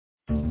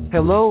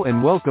Hello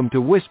and welcome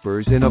to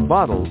Whispers in a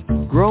Bottle,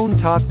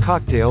 Grown Talk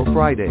Cocktail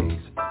Fridays.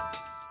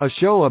 A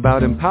show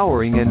about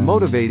empowering and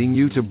motivating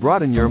you to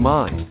broaden your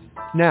mind.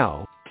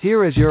 Now,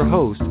 here is your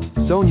host,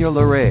 Sonia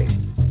LeRae.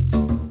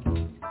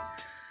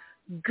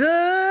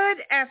 Good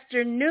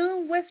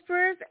afternoon,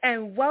 Whisperers,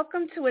 and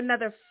welcome to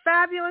another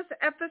fabulous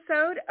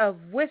episode of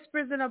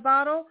Whispers in a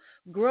Bottle,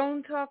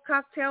 Grown Talk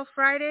Cocktail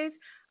Fridays.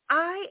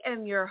 I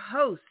am your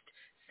host,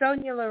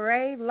 Sonia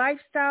LeRae,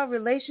 lifestyle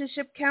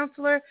relationship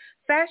counselor,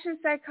 fashion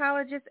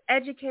psychologist,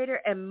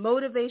 educator, and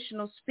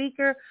motivational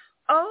speaker.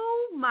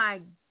 Oh my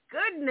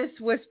goodness,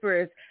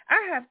 Whisperers.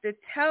 I have to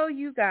tell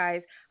you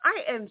guys,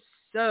 I am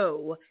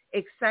so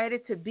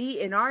excited to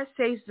be in our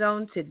safe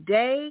zone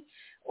today.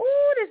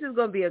 Oh, this is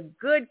going to be a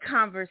good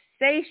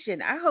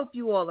conversation. I hope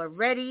you all are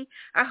ready.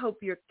 I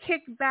hope you're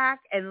kicked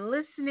back and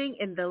listening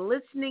in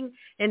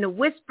the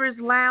Whispers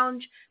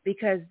Lounge,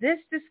 because this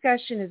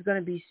discussion is going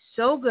to be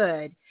so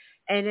good.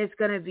 And it's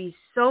going to be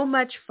so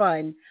much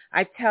fun.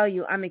 I tell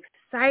you, I'm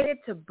excited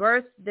to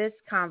birth this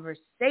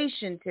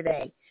conversation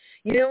today.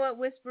 You know what,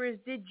 Whisperers?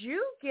 Did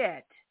you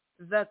get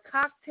the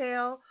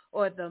cocktail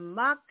or the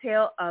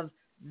mocktail of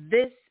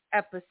this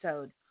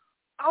episode?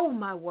 Oh,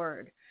 my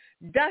word.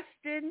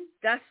 Dustin.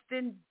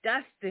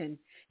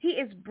 He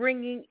is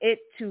bringing it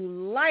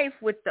to life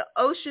with the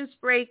Ocean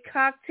Spray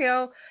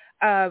cocktail,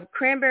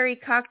 cranberry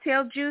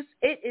cocktail juice.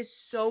 It is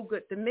so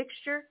good. The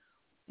mixture,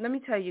 let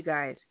me tell you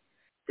guys.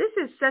 This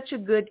is such a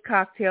good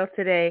cocktail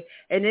today,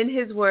 and in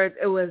his words,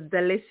 it was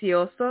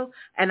delicioso,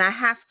 and I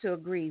have to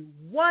agree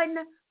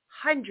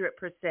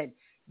 100%.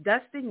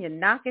 Dustin, you're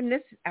knocking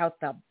this out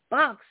the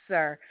box,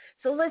 sir.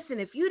 So listen,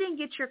 if you didn't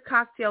get your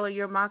cocktail or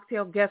your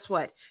mocktail, guess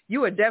what?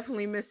 You are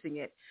definitely missing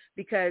it,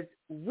 because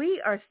we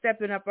are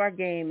stepping up our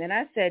game, and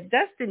I said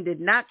Dustin did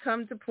not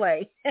come to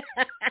play.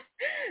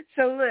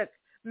 So look,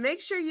 make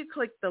sure you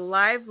click the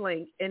live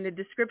link in the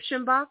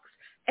description box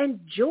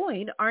and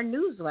join our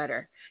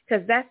newsletter,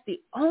 because that's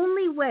the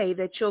only way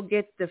that you'll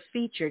get the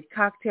featured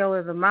cocktail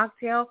or the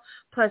mocktail,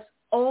 plus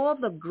all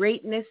the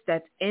greatness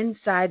that's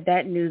inside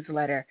that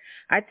newsletter.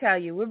 I tell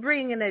you, we're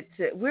bringing up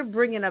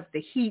the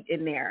heat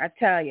in there. I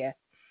tell you.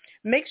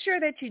 Make sure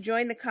that you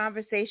join the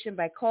conversation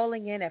by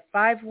calling in at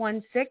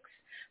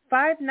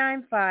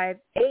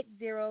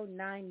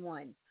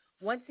 516-595-8091.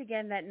 Once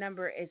again, that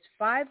number is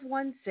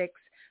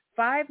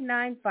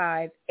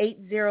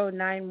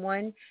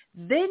 516-595-8091.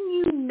 Then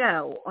you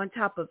know, on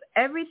top of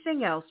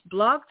everything else,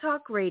 Blog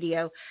Talk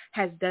Radio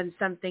has done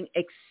something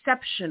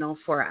exceptional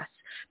for us,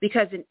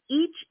 because in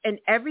each and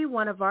every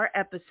one of our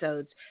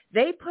episodes,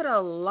 they put a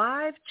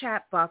live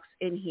chat box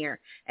in here,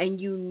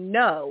 and you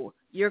know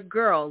your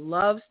girl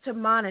loves to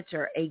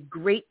monitor a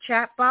great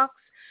chat box.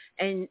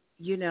 And,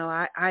 you know,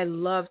 I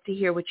love to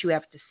hear what you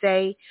have to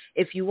say.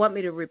 If you want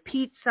me to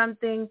repeat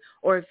something,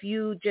 or if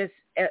you just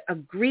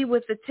agree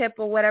with the tip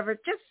or whatever,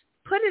 just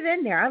put it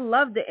in there. I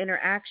love the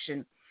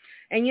interaction.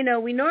 And, you know,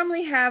 we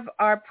normally have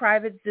our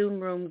private Zoom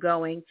room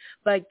going,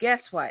 but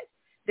guess what?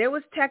 There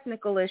was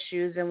technical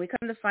issues, and we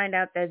come to find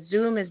out that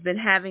Zoom has been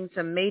having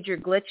some major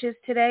glitches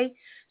today.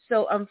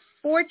 So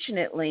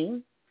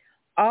unfortunately,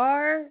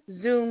 our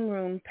Zoom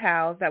room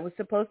pals that was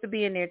supposed to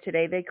be in there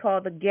today, they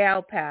call the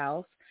gal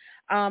pals,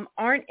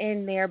 aren't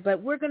in there,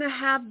 but we're going to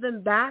have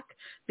them back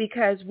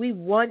because we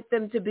want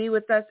them to be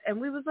with us, and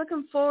we was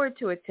looking forward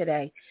to it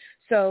today.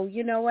 So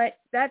you know what?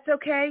 That's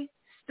okay.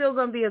 Still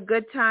going to be a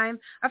good time.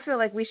 I feel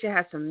like we should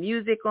have some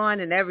music on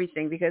and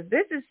everything, because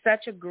this is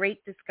such a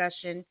great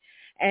discussion.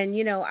 And,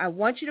 you know, I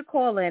want you to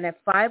call in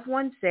at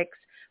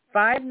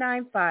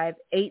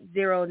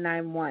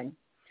 516-595-8091.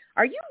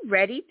 Are you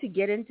ready to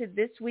get into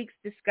this week's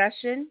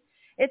discussion?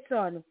 It's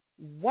on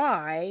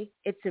why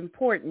it's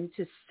important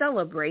to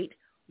celebrate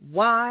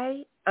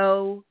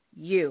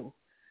Y.O.U.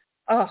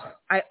 Oh,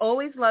 I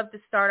always love to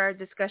start our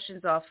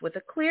discussions off with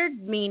a clear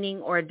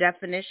meaning or a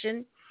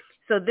definition.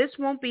 So this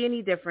won't be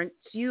any different.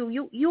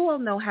 You all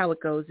know how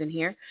it goes in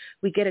here.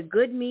 We get a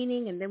good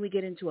meaning, and then we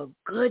get into a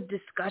good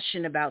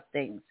discussion about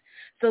things.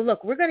 So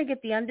look, we're going to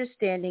get the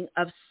understanding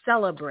of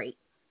celebrate.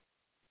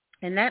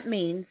 And that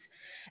means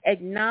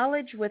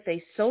acknowledge with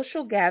a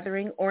social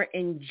gathering or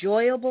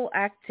enjoyable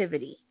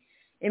activity.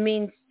 It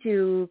means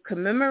to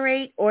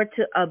commemorate or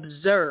to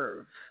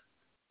observe.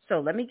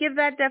 So let me give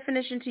that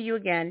definition to you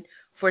again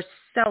for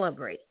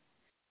celebrate.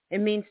 It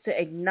means to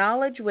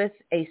acknowledge with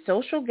a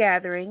social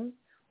gathering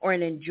or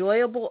an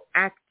enjoyable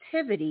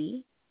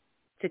activity,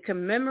 to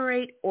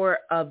commemorate or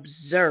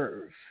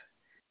observe.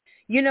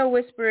 You know,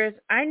 Whisperers,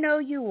 I know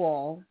you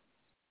all,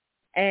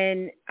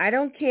 and I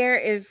don't care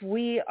if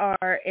we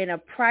are in a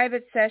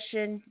private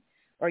session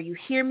or you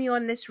hear me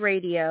on this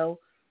radio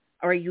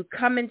or you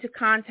come into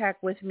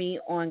contact with me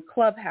on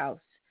Clubhouse.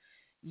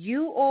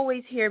 You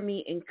always hear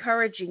me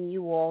encouraging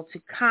you all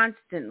to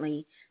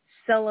constantly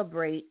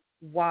celebrate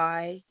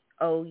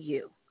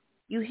Y.O.U.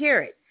 You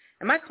hear it.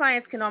 And my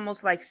clients can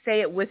almost like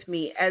say it with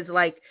me as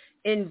like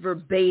in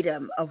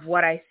verbatim of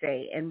what I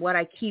say and what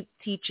I keep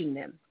teaching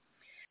them.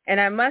 And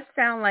I must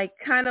sound like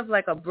kind of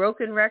like a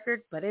broken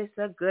record, but it's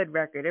a good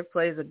record. It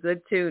plays a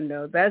good tune,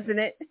 though, doesn't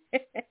it?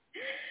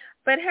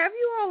 But have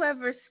you all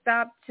ever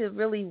stopped to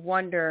really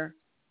wonder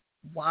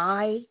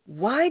why?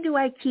 Why do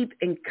I keep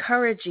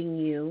encouraging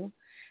you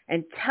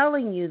and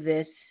telling you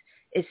this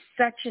is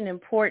such an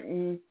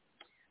important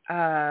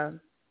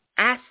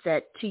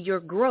asset to your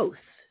growth?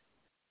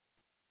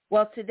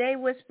 Well, today,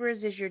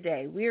 Whisperers, is your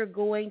day. We are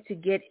going to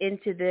get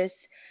into this,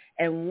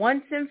 and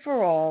once and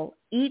for all,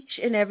 each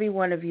and every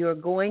one of you are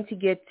going to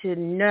get to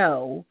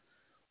know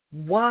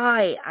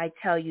why I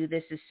tell you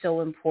this is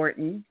so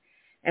important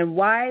and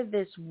why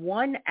this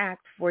one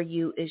act for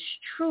you is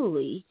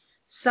truly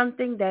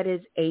something that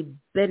is a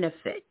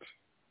benefit.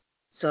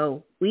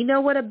 So we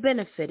know what a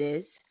benefit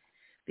is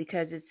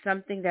because it's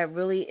something that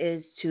really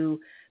is to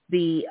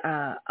be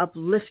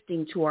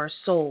uplifting to our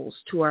souls,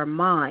 to our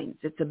minds.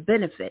 It's a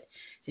benefit.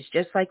 It's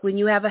just like when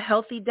you have a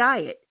healthy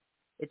diet.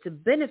 It's a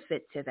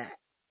benefit to that,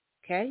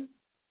 okay?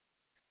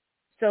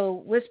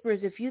 So, Whisperers,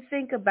 if you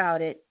think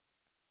about it,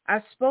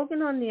 I've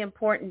spoken on the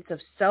importance of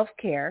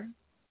self-care.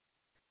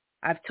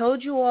 I've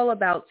told you all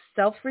about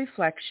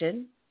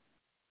self-reflection.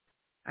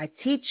 I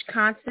teach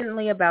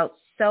constantly about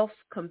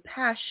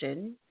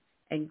self-compassion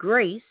and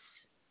grace.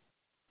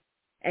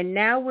 And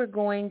now we're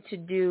going to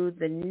do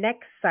the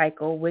next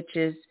cycle, which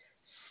is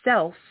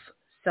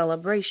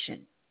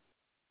self-celebration.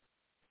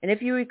 And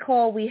if you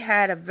recall, we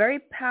had a very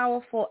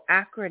powerful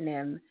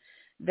acronym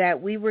that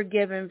we were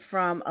given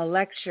from a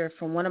lecture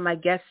from one of my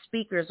guest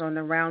speakers on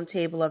the Round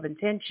Table of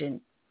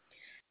Intention.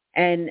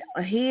 And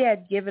he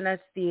had given us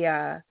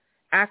the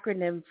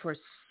acronym for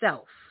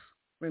self,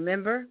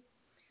 remember?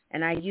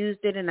 And I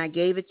used it and I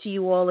gave it to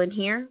you all in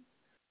here.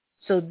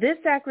 So this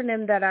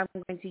acronym that I'm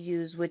going to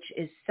use, which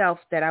is self,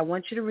 that I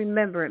want you to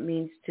remember, it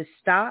means to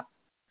stop.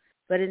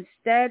 But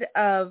instead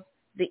of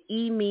the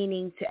E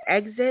meaning to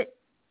exit,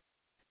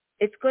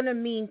 it's going to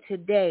mean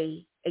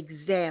today,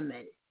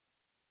 examine.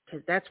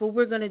 Because that's what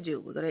we're going to do.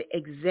 We're going to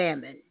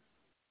examine.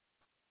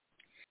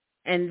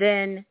 And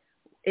then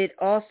it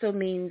also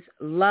means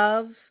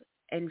love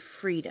and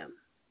freedom.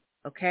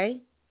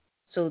 Okay?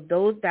 So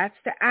that's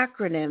the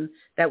acronym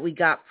that we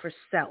got for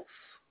self.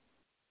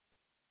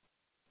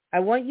 I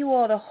want you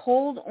all to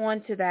hold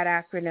on to that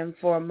acronym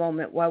for a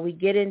moment while we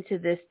get into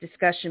this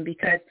discussion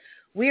because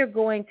we are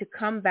going to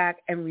come back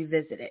and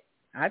revisit it.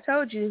 I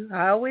told you,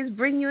 I always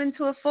bring you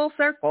into a full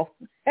circle.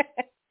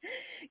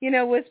 You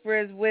know,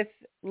 Whisperers, with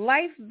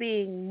life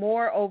being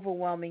more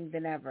overwhelming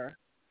than ever,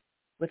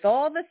 with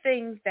all the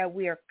things that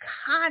we are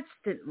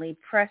constantly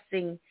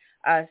pressing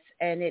us,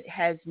 and it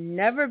has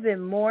never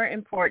been more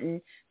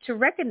important to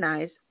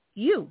recognize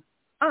you,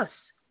 us,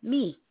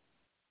 me.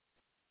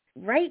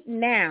 Right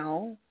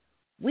now,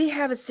 we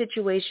have a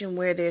situation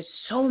where there's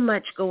so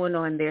much going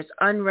on. There's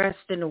unrest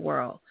in the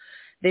world.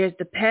 There's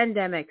the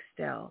pandemic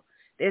still.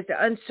 There's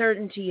the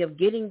uncertainty of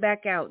getting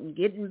back out and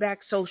getting back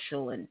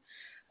social and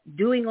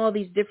doing all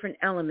these different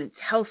elements,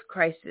 health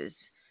crisis,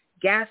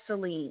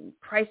 gasoline,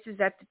 prices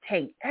at the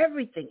tank,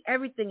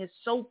 everything is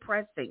so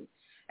pressing.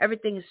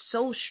 Everything is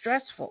so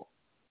stressful.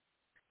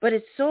 But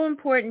it's so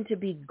important to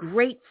be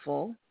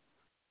grateful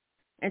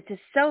and to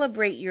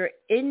celebrate your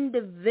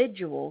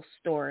individual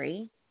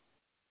story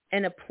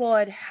and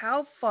applaud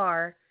how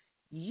far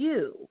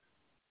you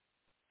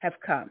have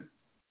come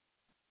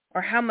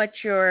or how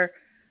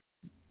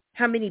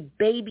many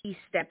baby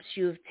steps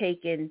you've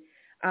taken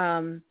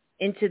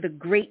into the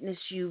greatness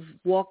you've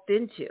walked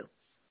into.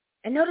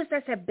 And notice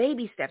I said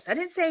baby steps. I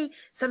didn't say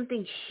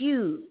something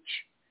huge.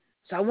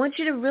 So I want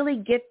you to really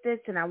get this,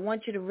 and I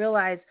want you to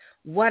realize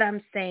what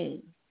I'm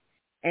saying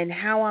and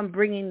how I'm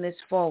bringing this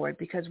forward,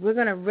 because we're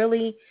going to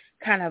really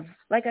kind of,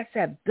 like I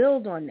said,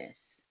 build on this.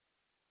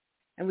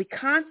 And we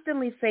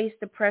constantly face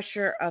the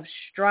pressure of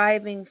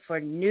striving for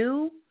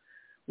new.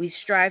 We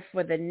strive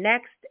for the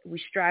next.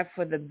 We strive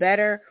for the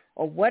better,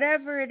 or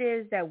whatever it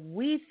is that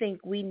we think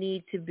we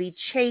need to be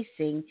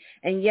chasing,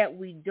 and yet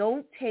we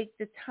don't take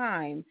the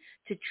time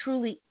to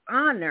truly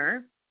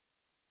honor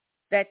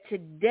that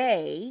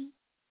today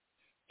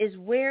is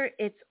where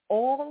it's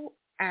all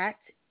at.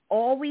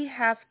 All we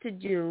have to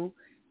do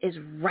is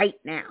right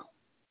now.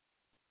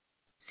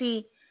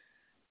 See,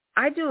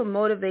 I do a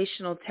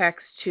motivational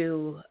text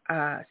to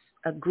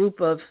a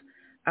group of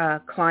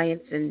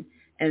clients and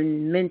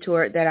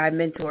mentor that I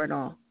mentor and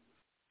all.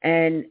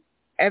 And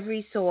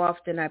every so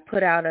often I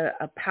put out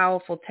a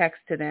powerful text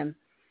to them,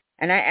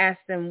 and I ask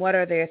them what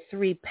are their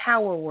 3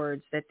 power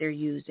words that they're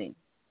using.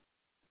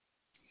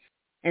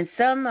 And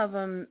some of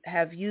them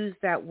have used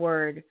that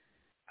word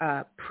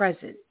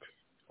present,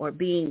 or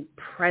being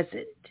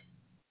present.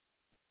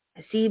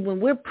 See, when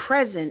we're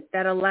present,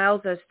 that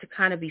allows us to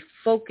kind of be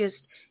focused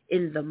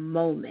in the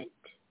moment.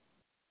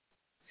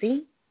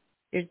 See,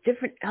 there's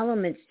different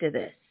elements to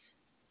this.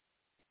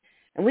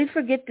 And we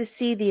forget to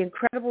see the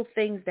incredible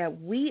things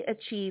that we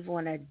achieve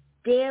on a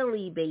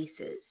daily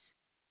basis.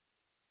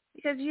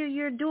 Because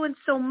you're doing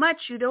so much,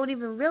 you don't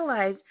even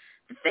realize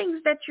the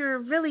things that you're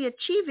really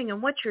achieving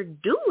and what you're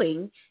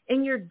doing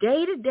in your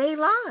day-to-day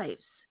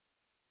lives.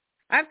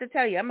 I have to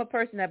tell you, I'm a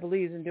person that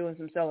believes in doing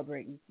some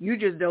celebrating. You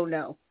just don't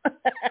know.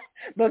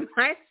 But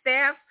my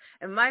staff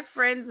And my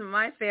friends and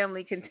my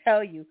family can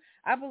tell you,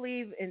 I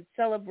believe in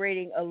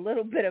celebrating a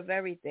little bit of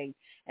everything.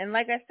 And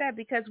like I said,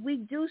 because we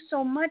do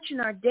so much in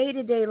our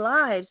day-to-day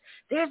lives,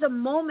 there's a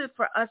moment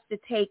for us to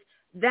take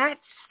that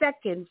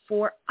second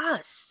for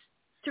us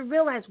to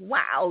realize,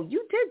 wow,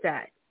 you did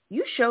that.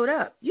 You showed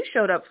up. You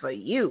showed up for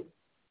you.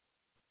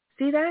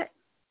 See that?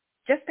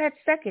 Just that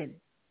second.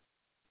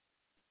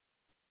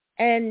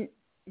 And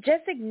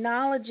just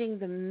acknowledging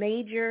the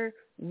major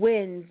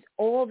wins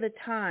all the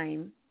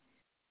time,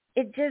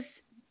 it just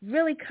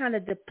really kind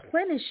of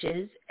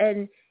deplenishes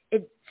and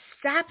it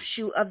saps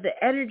you of the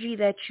energy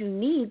that you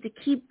need to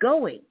keep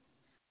going.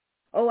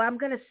 Oh, I'm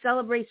going to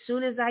celebrate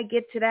soon as I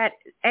get to that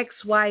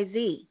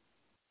XYZ.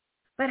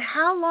 But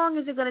how long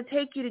is it going to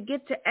take you to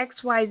get to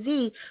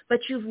XYZ, but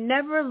you've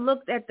never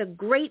looked at the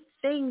great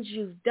things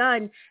you've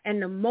done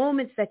and the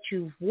moments that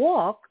you've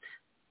walked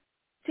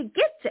to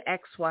get to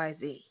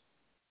XYZ?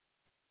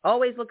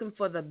 Always looking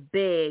for the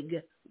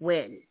big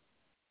win.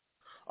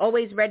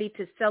 Always ready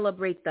to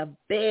celebrate the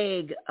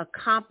big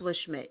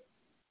accomplishment.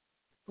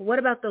 But what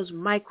about those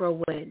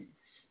micro wins?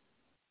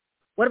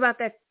 What about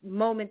that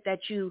moment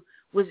that you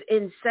was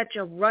in such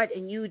a rut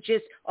and you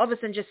just all of a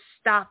sudden just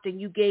stopped and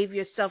you gave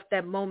yourself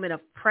that moment of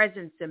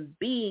presence and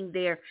being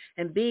there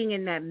and being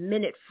in that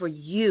minute for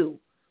you?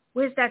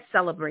 Where's that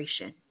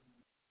celebration?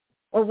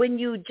 Or when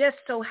you just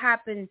so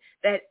happen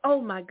that,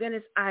 oh my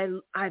goodness,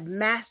 I've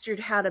mastered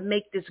how to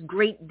make this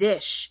great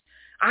dish.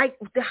 I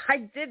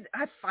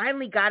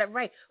finally got it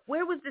right.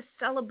 Where was the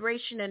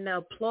celebration and the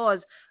applause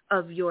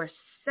of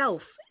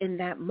yourself in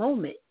that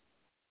moment?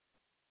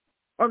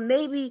 Or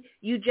maybe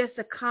you just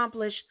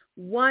accomplished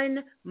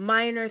one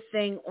minor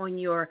thing on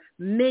your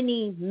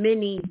many,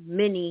 many,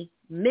 many,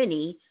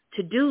 many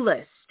to-do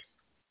list.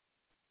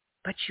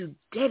 But you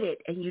did it,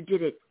 and you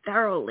did it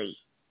thoroughly.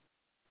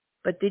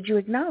 But did you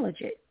acknowledge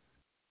it?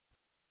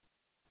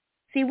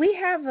 See, we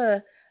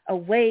have a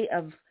way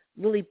of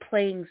really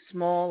playing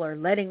small or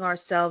letting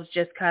ourselves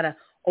just kind of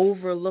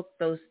overlook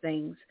those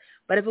things.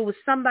 But if it was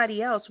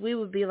somebody else, we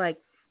would be like,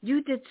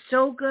 you did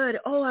so good.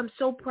 Oh, I'm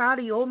so proud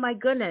of you. Oh, my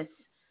goodness.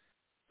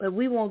 But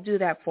we won't do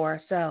that for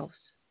ourselves.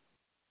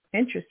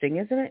 Interesting,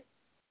 isn't it?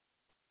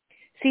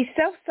 See,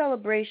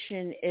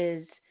 self-celebration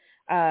is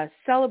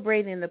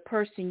celebrating the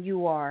person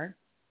you are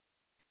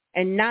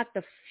and not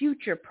the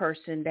future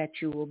person that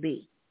you will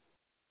be.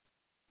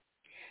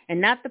 And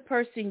not the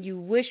person you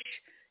wish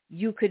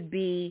you could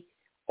be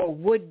or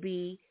would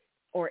be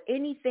or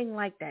anything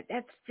like that.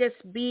 That's just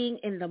being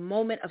in the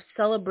moment of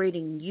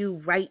celebrating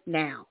you right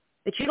now.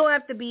 That you don't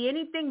have to be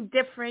anything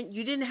different.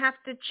 You didn't have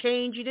to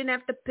change. You didn't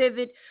have to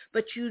pivot,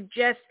 but you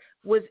just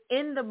was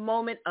in the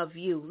moment of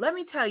you. Let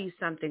me tell you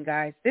something,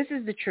 guys. This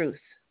is the truth.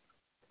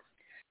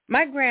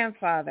 My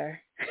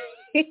grandfather,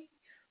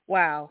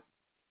 wow,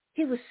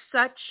 he was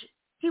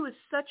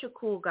such a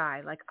cool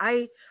guy. Like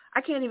I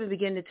can't even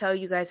begin to tell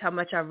you guys how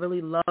much I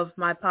really love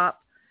my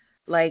pop.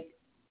 Like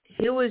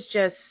he was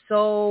just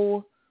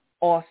so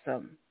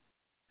awesome.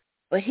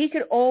 But he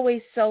could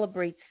always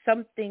celebrate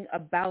something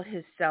about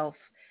himself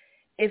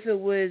if it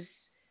was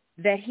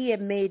that he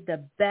had made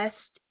the best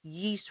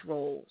yeast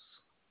rolls.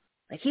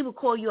 Like he would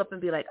call you up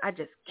and be like, I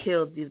just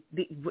killed you.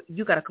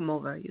 You got to come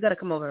over. You got to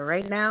come over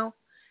right now.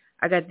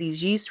 I got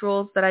these yeast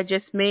rolls that I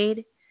just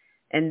made,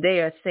 and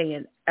they are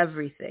saying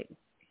everything.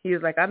 He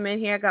was like, I'm in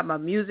here. I got my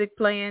music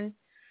playing.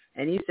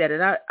 And he said,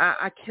 and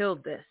I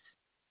killed this.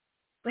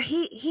 But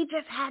he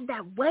just had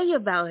that way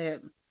about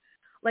him.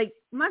 Like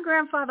my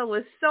grandfather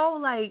was so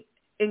like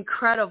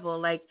incredible.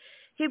 Like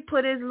he'd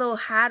put his little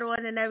hat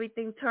on and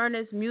everything, turn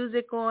his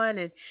music on,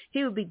 and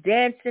he would be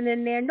dancing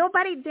in there.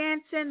 Nobody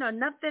dancing or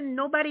nothing,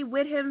 nobody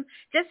with him,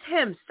 just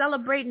him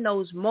celebrating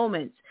those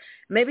moments.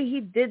 Maybe he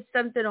did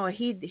something or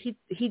he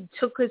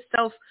took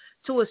himself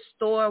to a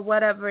store or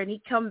whatever, and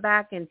he'd come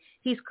back and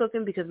he's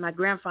cooking because my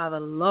grandfather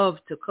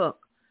loved to cook.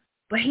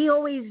 But he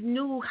always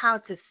knew how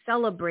to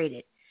celebrate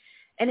it.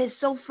 And it's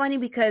so funny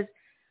because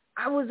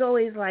I was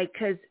always like,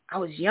 because I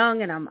was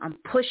young and I'm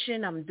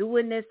pushing, I'm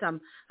doing this,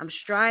 I'm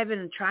striving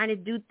and trying to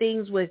do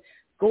things with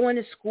going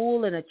to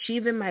school and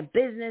achieving my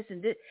business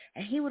and this.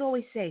 And he would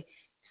always say,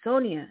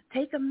 Sonia,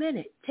 take a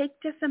minute, take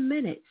just a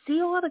minute,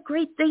 see all the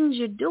great things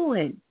you're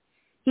doing.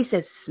 He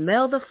said,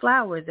 smell the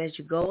flowers as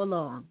you go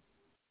along.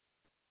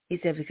 He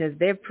said, because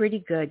they're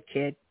pretty good,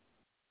 kid.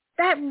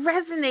 That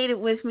resonated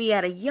with me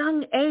at a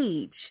young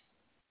age.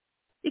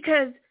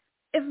 Because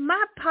if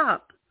my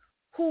pop,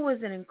 who was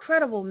an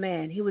incredible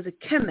man, he was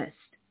a chemist,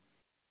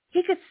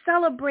 he could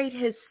celebrate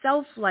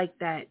himself like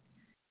that,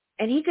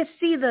 and he could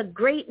see the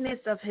greatness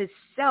of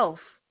himself,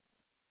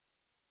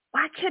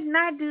 why couldn't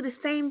I do the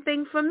same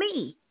thing for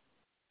me?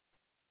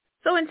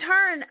 So in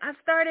turn, I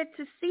started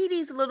to see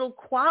these little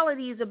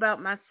qualities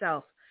about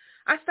myself.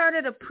 I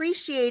started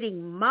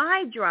appreciating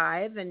my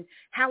drive and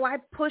how I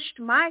pushed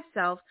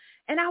myself,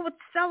 and I would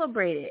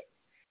celebrate it.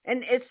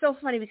 And it's so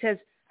funny because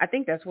I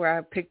think that's where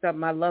I picked up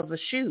my love of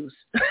shoes.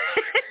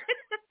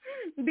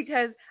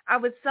 because I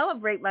would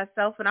celebrate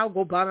myself and I would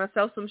go buy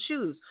myself some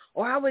shoes,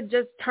 or I would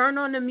just turn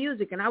on the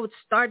music and I would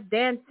start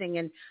dancing,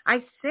 and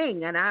I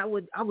sing and I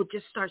would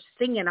just start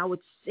singing. I would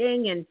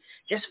sing and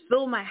just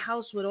fill my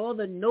house with all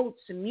the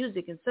notes and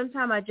music. And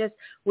sometimes I just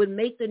would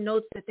make the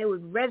notes that they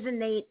would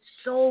resonate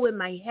so in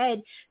my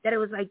head that it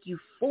was like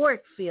euphoric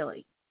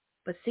feeling.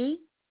 But see,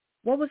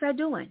 what was I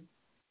doing?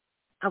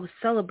 I was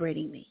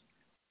celebrating me.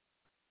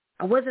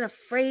 I wasn't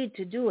afraid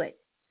to do it.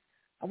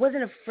 I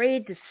wasn't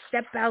afraid to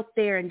step out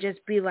there and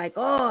just be like,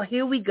 oh,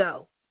 here we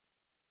go.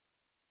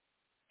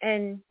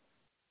 And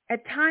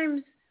at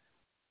times,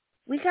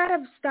 we got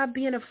to stop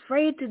being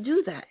afraid to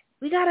do that.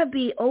 We got to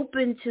be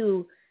open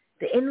to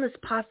the endless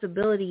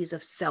possibilities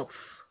of self.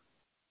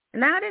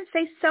 And I didn't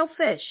say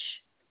selfish.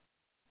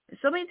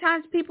 So many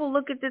times people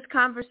look at this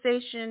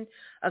conversation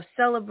of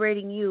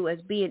celebrating you as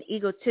being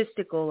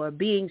egotistical or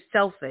being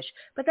selfish.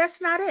 But that's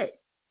not it.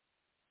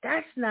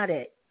 That's not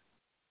it.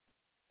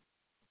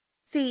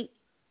 See,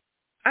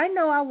 I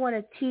know I want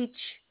to teach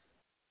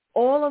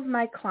all of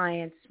my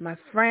clients, my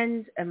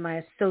friends, and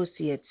my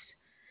associates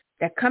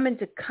that come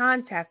into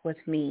contact with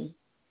me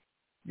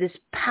this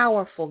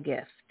powerful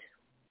gift.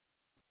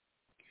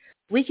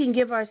 We can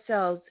give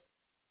ourselves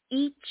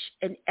each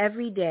and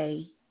every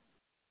day,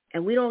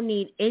 and we don't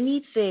need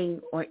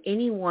anything or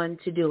anyone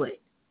to do it.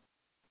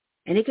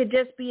 And it could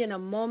just be in a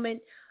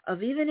moment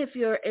of, even if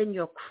you're in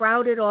your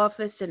crowded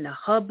office and the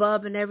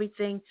hubbub and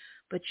everything,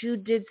 but you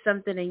did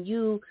something and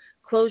you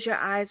close your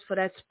eyes for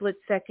that split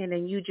second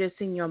and you just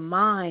in your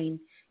mind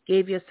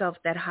gave yourself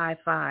that high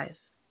five.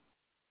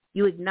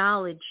 You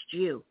acknowledged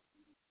you.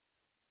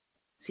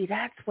 See,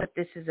 that's what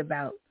this is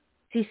about.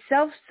 See,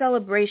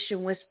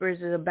 self-celebration whispers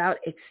is about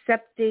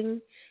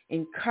accepting,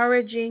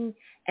 encouraging,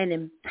 and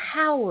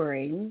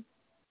empowering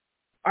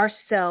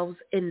ourselves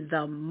in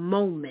the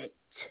moment.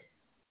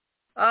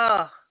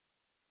 Oh,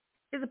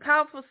 it's a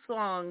powerful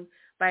song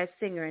by a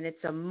singer, and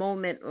it's A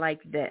Moment Like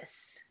This.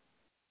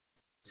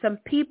 Some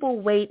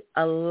people wait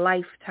a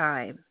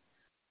lifetime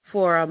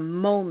for a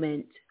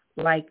moment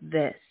like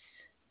this.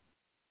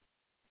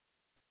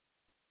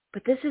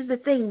 But this is the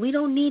thing. We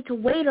don't need to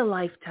wait a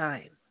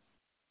lifetime,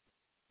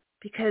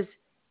 because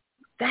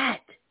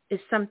that is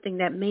something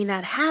that may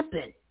not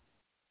happen.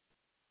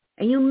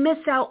 And you miss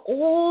out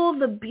all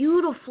the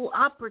beautiful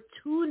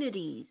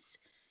opportunities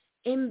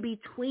in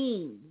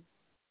between.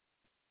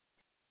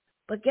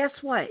 But guess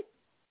what?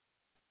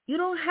 You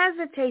don't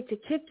hesitate to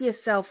kick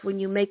yourself when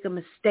you make a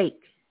mistake.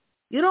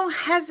 You don't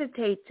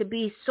hesitate to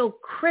be so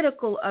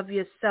critical of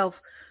yourself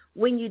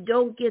when you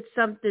don't get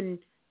something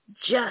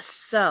just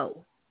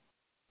so.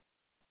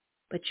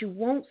 But you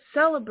won't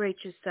celebrate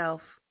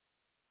yourself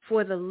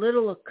for the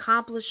little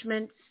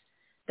accomplishments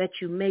that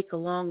you make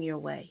along your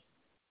way.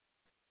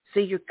 So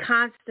you're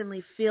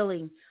constantly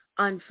feeling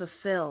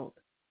unfulfilled.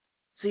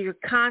 So you're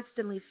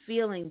constantly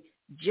feeling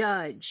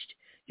judged.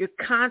 You're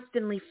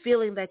constantly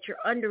feeling that you're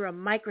under a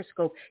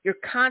microscope. You're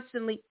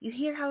constantly, you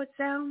hear how it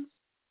sounds?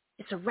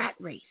 It's a rat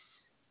race.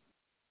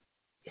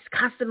 It's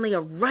constantly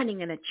a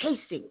running and a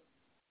chasing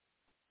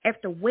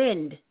after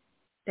wind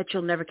that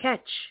you'll never catch.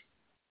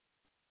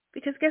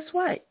 Because guess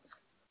what?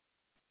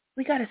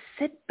 We got to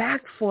sit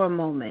back for a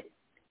moment.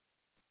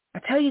 I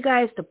tell you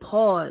guys to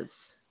pause.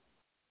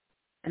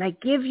 And I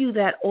give you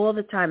that all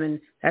the time. And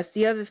that's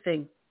the other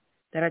thing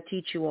that I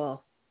teach you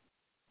all.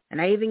 And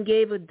I even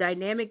gave a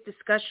dynamic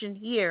discussion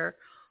here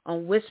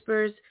on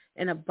Whispers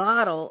in a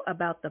Bottle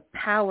about the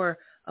power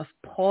of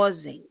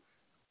pausing.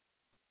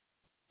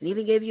 And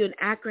even gave you an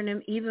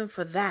acronym even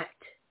for that.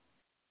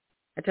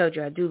 I told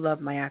you I do love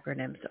my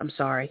acronyms. I'm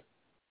sorry.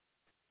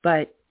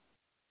 But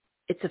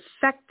it's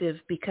effective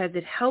because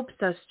it helps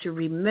us to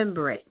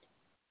remember it.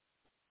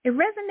 It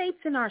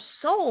resonates in our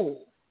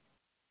soul.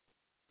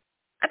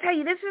 I tell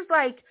you, this is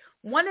like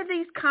one of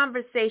these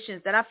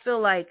conversations that I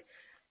feel like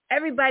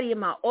everybody in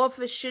my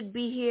office should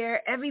be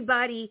here.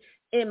 Everybody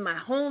in my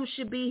home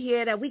should be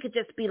here, that we could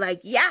just be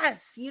like, yes,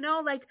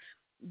 like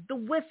the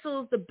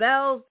whistles, the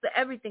bells, the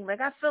everything.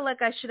 Like, I feel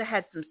like I should have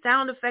had some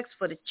sound effects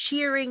for the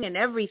cheering and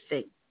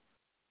everything,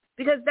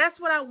 because that's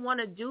what I want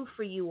to do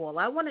for you all.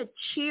 I want to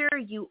cheer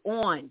you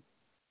on.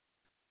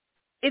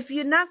 If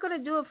you're not going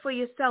to do it for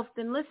yourself,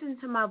 then listen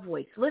to my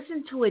voice.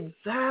 Listen to it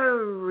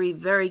very,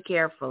 very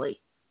carefully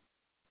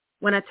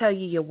when I tell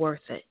you you're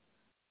worth it.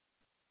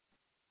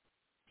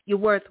 You're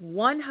worth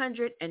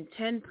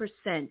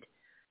 110%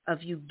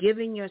 of you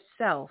giving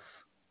yourself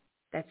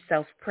that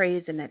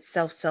self-praise and that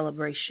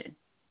self-celebration.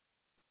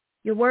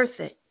 You're worth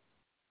it.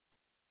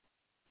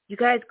 You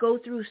guys go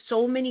through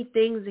so many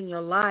things in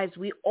your lives.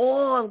 We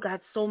all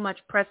got so much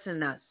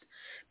pressing us.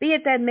 Be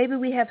it that maybe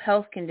we have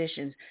health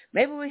conditions.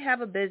 Maybe we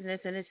have a business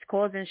and it's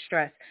causing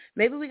stress.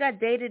 Maybe we got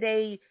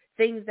day-to-day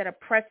things that are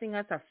pressing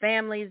us, our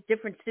families,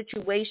 different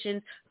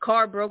situations.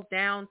 Car broke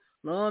down.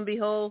 Lo and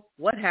behold,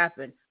 what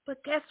happened?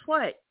 But guess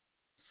what?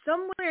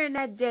 Somewhere in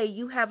that day,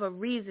 you have a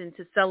reason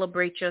to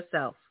celebrate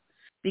yourself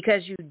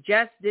because you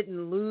just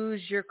didn't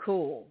lose your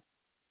cool.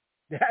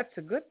 That's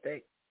a good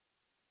thing.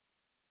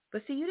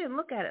 But see, you didn't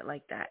look at it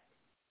like that.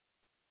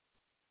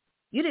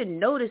 You didn't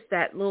notice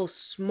that little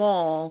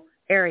small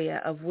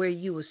area of where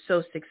you were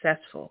so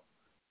successful.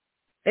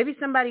 Maybe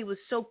somebody was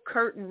so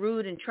curt and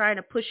rude and trying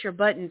to push your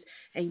buttons,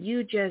 and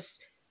you just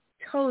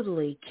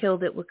totally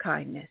killed it with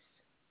kindness.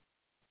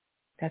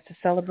 That's a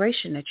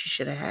celebration that you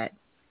should have had.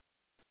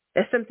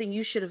 That's something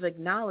you should have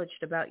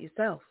acknowledged about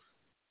yourself.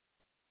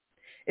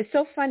 It's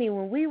so funny,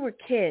 when we were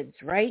kids,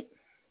 right?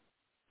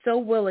 So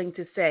willing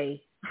to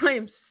say, I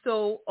am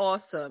so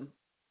awesome.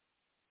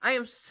 I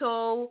am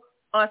so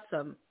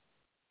awesome.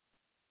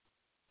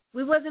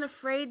 We wasn't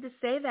afraid to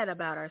say that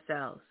about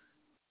ourselves.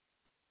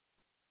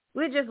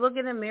 We'd just look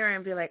in the mirror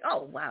and be like,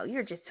 oh, wow,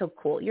 you're just so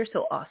cool. You're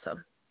so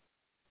awesome.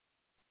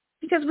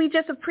 Because we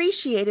just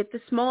appreciated the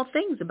small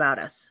things about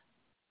us.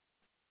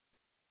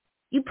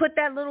 You put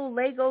that little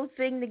Lego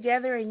thing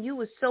together and you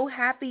were so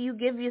happy, you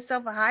give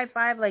yourself a high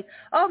five like,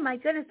 oh, my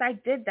goodness, I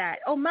did that.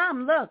 Oh,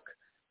 Mom, look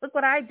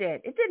what I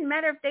did. It didn't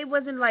matter if they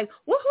wasn't like,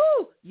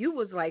 woohoo. You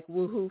was like,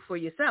 woohoo for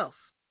yourself.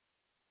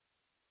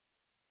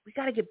 We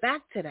got to get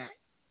back to that.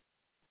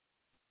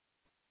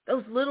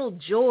 Those little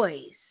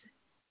joys.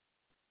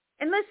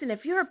 And listen,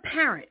 if you're a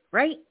parent,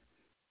 right?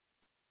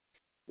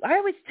 I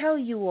always tell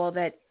you all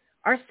that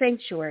our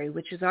sanctuary,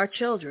 which is our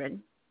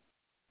children,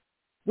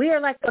 we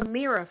are like a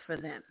mirror for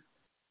them.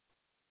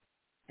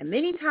 And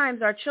many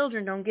times our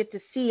children don't get to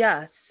see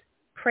us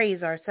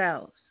praise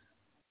ourselves.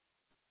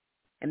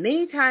 And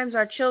many times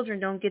our children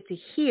don't get to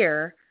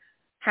hear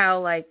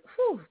how like,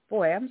 whew,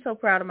 boy, I'm so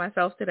proud of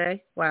myself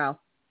today. Wow.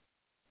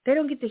 They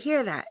don't get to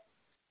hear that.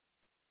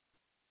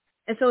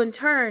 And so in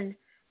turn,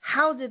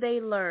 how do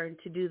they learn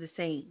to do the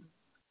same?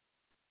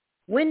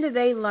 When do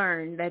they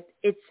learn that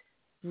it's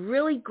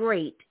really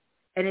great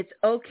and it's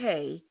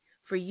okay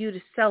for you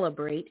to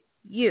celebrate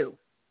you?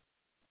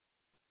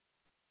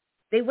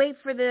 They wait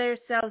for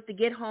themselves to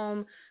get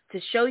home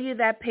to show you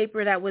that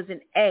paper that was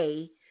an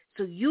A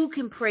so you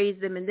can praise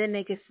them, and then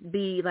they can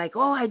be like,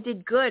 oh, I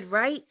did good,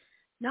 right?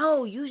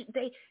 No,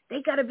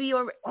 they got to be,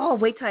 oh,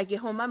 wait till I get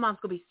home. My mom's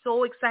going to be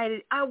so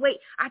excited. I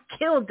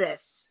killed this.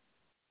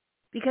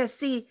 Because,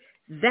 see,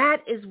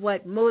 that is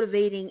what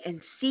motivating and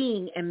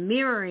seeing and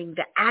mirroring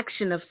the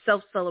action of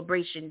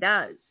self-celebration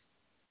does.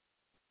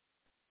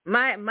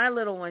 My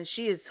little one,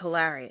 she is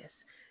hilarious.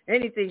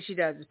 Anything she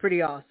does is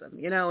pretty awesome,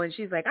 and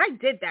she's like, I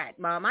did that,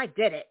 Mom. I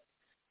did it.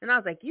 And I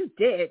was like, you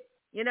did,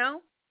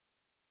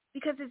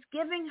 because it's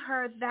giving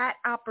her that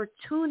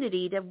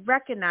opportunity to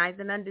recognize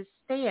and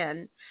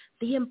understand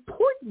the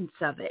importance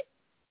of it.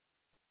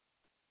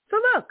 So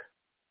look,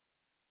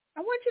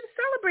 I want you to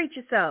celebrate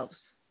yourselves.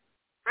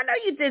 I know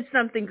you did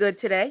something good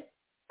today.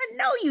 I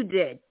know you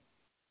did.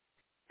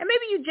 And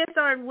maybe you just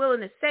aren't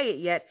willing to say it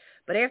yet,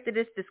 but after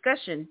this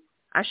discussion,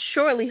 I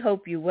surely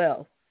hope you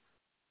will.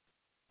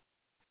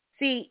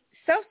 See,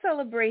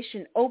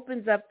 self-celebration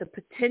opens up the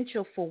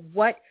potential for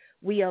what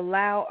we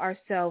allow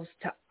ourselves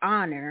to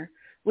honor,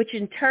 which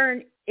in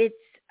turn it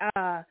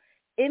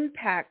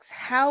impacts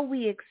how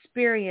we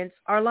experience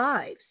our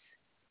lives.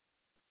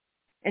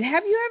 And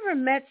have you ever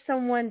met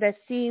someone that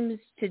seems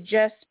to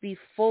just be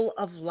full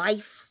of life?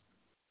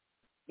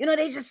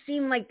 They just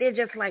seem like they're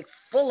just like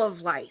full of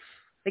life.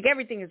 Like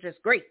everything is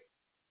just great.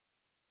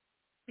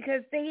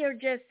 Because they are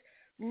just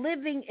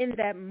living in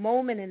that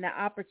moment and the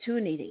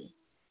opportunity.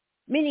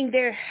 Meaning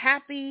they're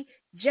happy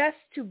just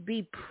to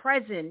be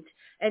present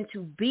and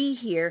to be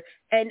here.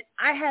 And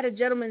I had a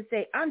gentleman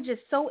say, I'm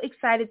just so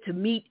excited to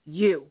meet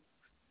you.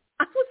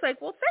 I was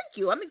like, well, thank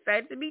you. I'm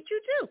excited to meet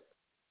you too.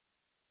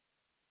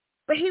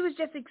 But he was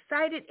just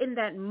excited in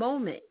that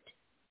moment.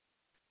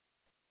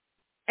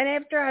 And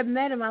after I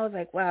met him, I was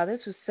like, wow, this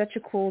was such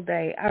a cool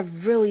day. I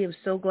really am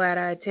so glad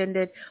I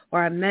attended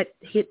or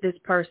hit this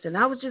person.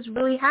 I was just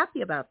really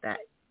happy about that.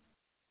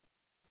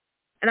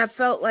 And I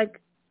felt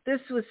like this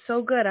was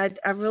so good.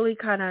 I really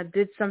kind of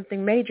did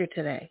something major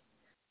today.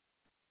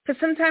 Because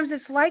sometimes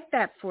it's like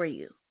that for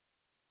you.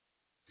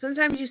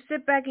 Sometimes you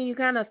sit back and you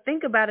kind of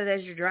think about it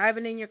as you're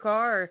driving in your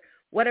car or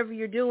whatever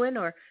you're doing,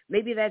 or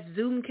maybe that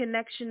Zoom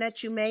connection that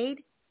you made.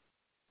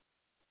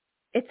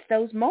 It's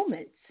those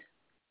moments.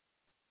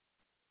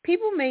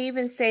 People may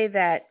even say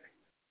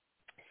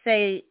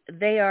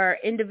they are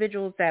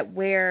individuals that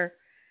wear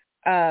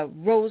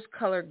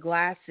rose-colored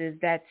glasses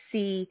that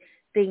see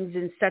things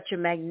in such a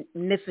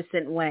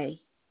magnificent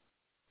way.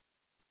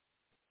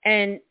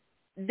 And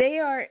they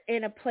are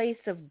in a place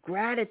of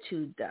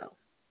gratitude, though.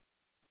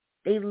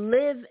 They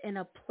live in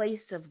a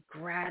place of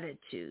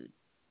gratitude,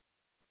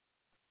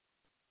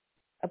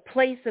 a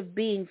place of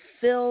being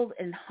filled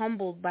and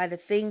humbled by the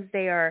things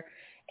they are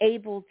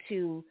able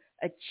to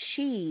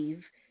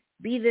achieve,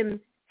 be them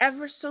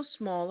ever so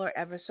small or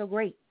ever so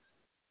great.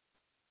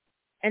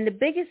 And the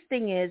biggest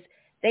thing is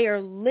they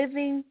are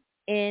living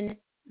in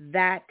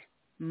that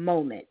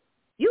moment.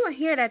 You will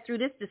hear that through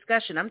this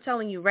discussion. I'm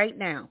telling you right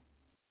now.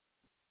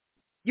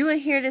 You will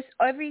hear this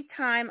every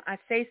time I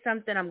say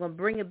something. I'm going to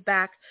bring it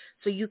back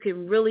so you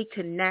can really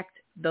connect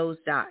those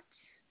dots.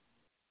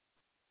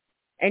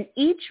 And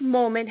each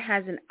moment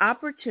has an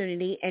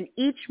opportunity, and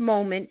each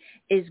moment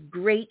is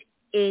great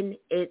in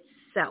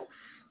itself.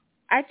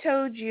 I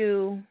told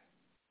you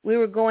we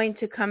were going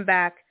to come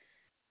back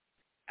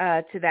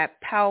to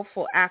that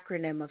powerful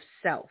acronym of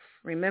SELF.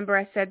 Remember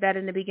I said that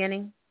in the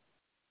beginning?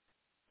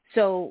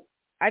 So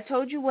I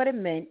told you what it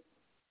meant.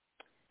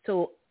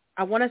 So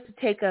I want us to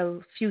take a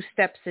few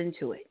steps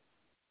into it.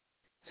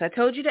 So I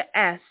told you the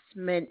S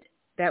meant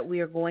that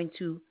we are going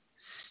to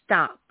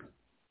stop.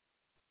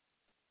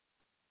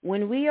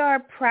 When we are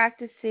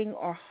practicing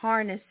or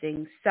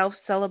harnessing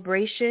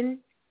self-celebration,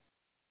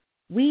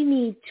 we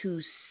need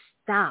to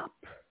stop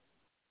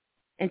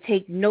and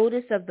take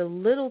notice of the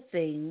little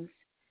things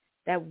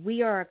that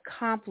we are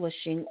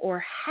accomplishing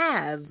or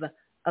have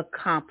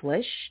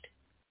accomplished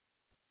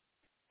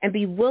and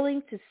be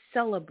willing to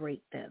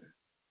celebrate them.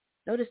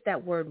 Notice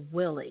that word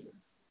willing.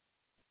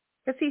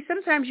 Because see,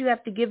 sometimes you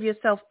have to give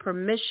yourself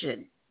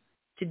permission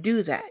to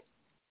do that.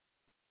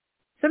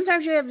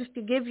 Sometimes you have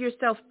to give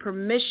yourself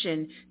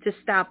permission to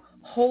stop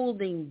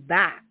holding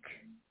back.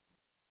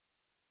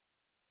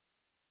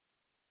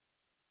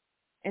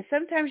 And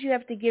sometimes you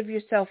have to give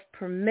yourself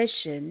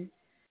permission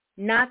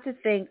not to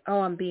think,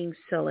 oh, I'm being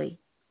silly.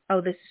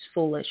 Oh, this is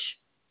foolish.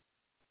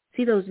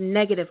 See those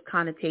negative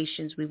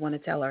connotations we want to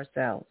tell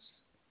ourselves.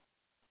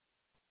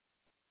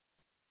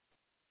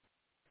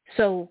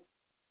 So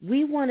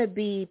we want to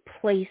be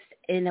placed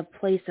in a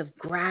place of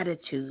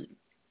gratitude.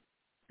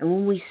 And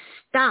when we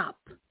stop,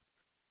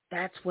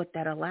 that's what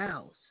that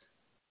allows.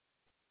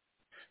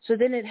 So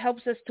then it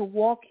helps us to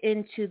walk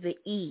into the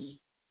E.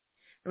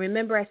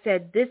 Remember I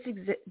said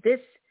this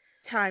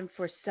time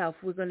for self,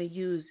 we're going to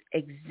use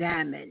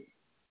examine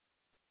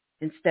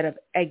instead of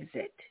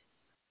exit.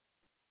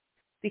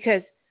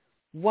 Because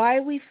why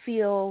we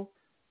feel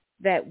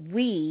that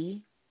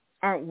we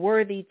aren't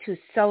worthy to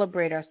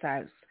celebrate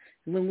ourselves.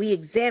 When we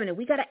examine it,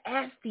 we got to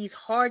ask these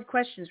hard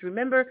questions.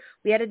 Remember,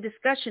 we had a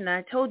discussion, and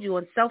I told you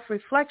on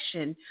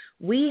self-reflection,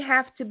 we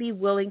have to be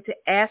willing to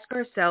ask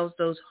ourselves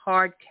those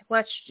hard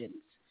questions.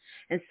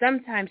 And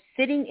sometimes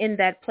sitting in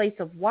that place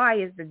of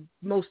why is the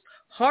most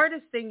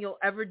hardest thing you'll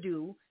ever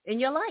do in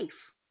your life.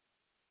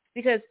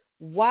 Because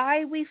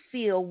why we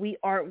feel we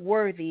aren't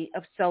worthy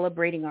of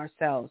celebrating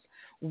ourselves.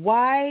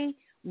 Why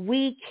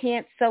we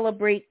can't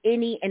celebrate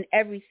any and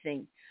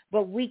everything,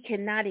 but we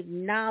cannot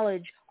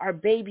acknowledge our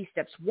baby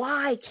steps.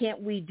 Why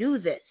can't we do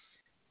this?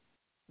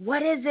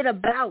 What is it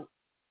about?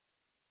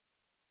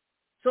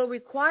 So it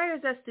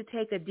requires us to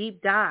take a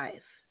deep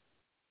dive.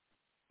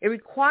 It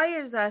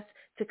requires us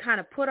to kind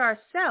of put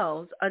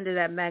ourselves under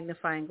that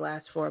magnifying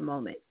glass for a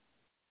moment.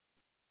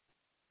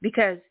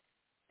 Because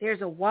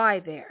there's a why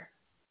there.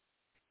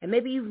 And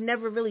maybe you've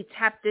never really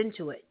tapped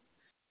into it.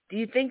 Do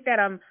you think that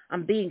I'm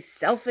being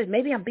selfish?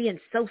 Maybe I'm being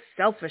so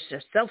selfish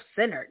or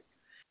self-centered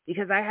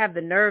because I have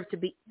the nerve to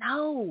be.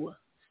 No,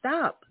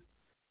 stop.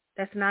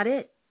 That's not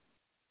it.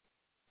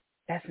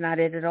 That's not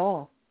it at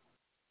all.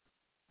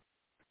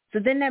 So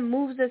then that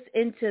moves us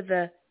into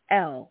the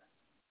L.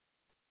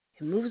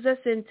 It moves us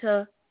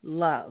into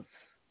love.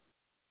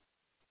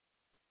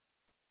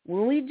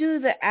 When we do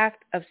the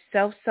act of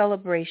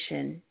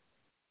self-celebration,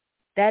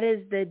 that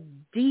is the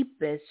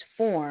deepest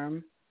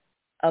form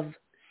of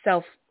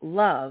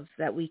self-love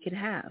that we can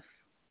have.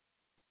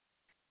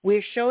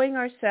 We're showing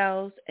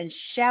ourselves and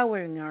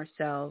showering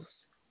ourselves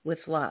with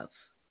love.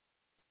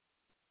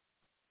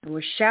 And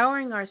we're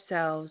showering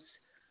ourselves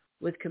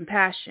with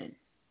compassion.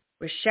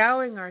 We're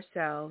showering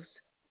ourselves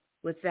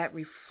with that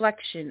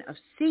reflection of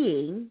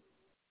seeing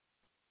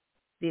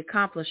the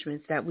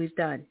accomplishments that we've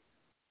done.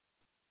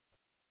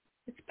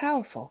 It's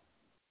powerful.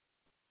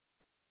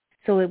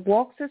 So it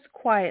walks us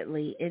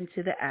quietly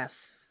into the F,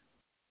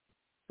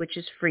 which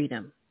is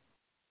freedom.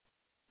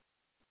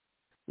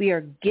 We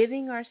are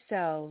giving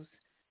ourselves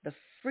the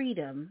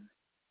freedom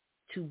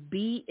to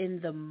be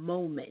in the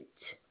moment.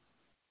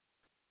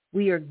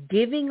 We are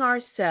giving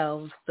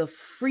ourselves the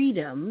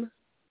freedom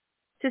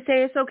to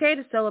say it's okay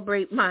to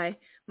celebrate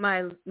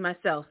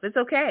myself. It's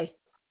okay.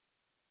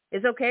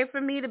 It's okay for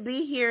me to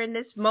be here in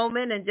this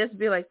moment and just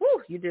be like,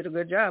 whoo, you did a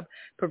good job.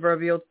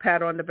 Proverbial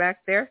pat on the back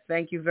there.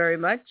 Thank you very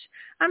much.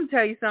 I'm going to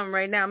tell you something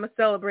right now. I'm going to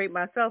celebrate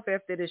myself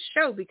after this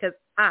show because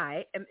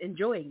I am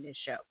enjoying this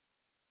show.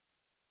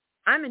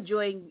 I'm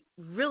enjoying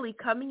really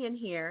coming in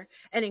here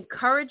and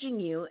encouraging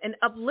you and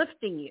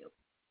uplifting you.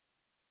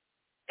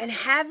 And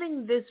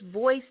having this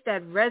voice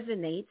that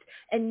resonates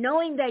and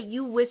knowing that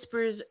you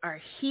whispers are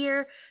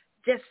here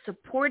just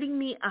supporting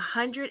me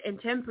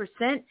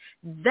 110%,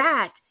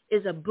 that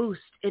is a boost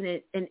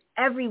in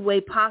every way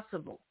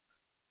possible.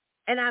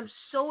 And I'm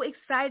so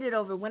excited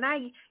over when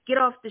I get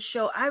off the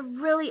show. I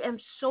really am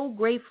so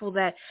grateful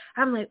that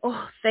I'm like,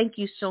 oh, thank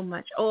you so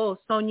much. Oh,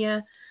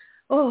 Sonia,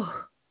 oh,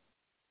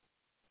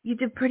 you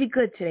did pretty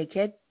good today,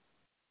 kid.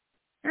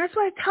 And that's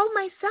what I tell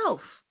myself.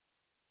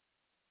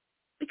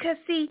 Because,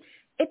 see,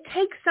 it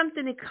takes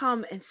something to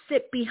come and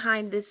sit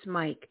behind this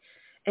mic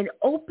and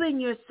open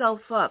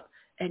yourself up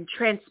and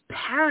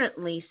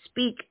transparently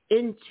speak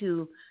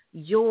into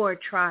your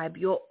tribe,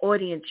 your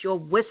audience, your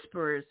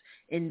whisperers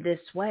in this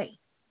way.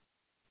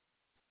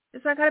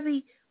 So I got to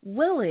be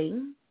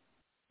willing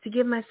to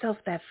give myself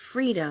that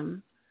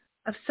freedom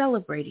of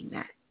celebrating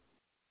that.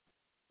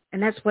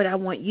 And that's what I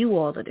want you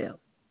all to do.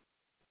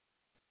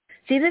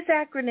 See, this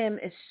acronym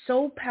is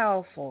so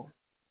powerful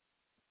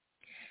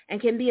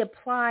and can be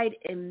applied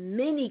in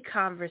many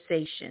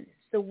conversations.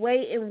 The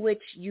way in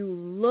which you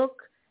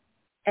look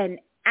and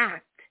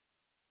act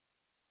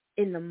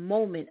in the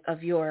moment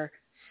of your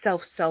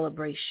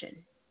self-celebration.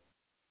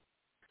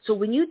 So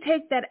when you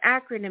take that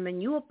acronym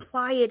and you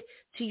apply it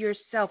to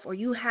yourself, or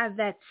you have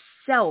that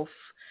self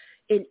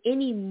in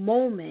any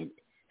moment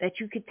that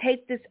you could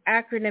take this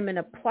acronym and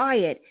apply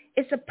it,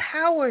 it's a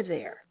power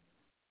there.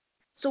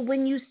 So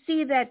when you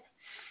see that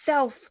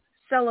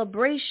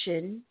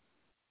self-celebration,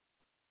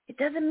 it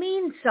doesn't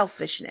mean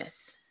selfishness.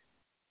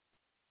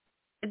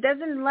 It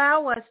doesn't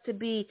allow us to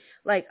be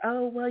like,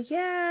 oh, well,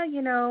 yeah,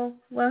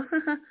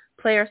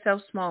 play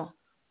ourselves small,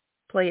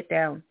 play it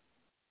down.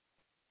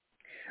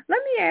 Let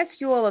me ask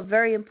you all a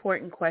very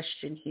important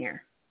question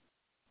here.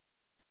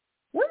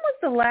 When was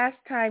the last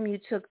time you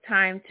took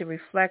time to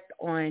reflect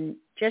on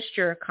just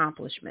your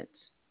accomplishments?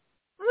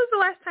 When was the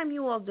last time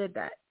you all did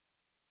that?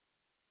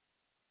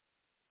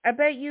 I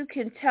bet you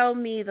can tell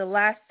me the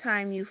last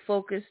time you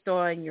focused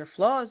on your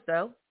flaws,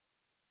 though,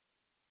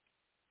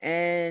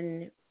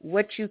 and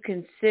what you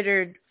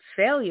considered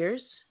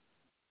failures.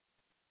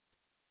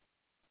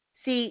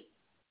 See,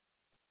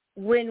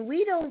 when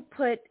we don't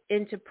put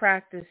into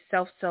practice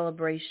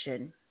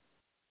self-celebration,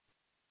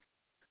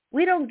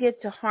 we don't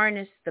get to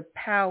harness the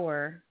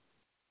power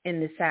in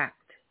this act.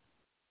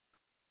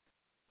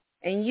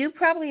 And you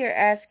probably are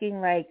asking,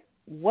 like,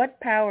 what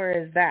power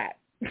is that?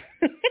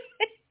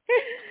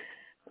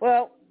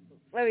 Well,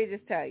 let me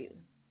just tell you.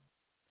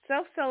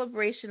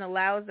 Self-celebration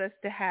allows us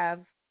to have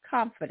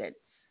confidence.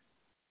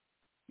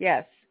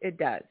 Yes, it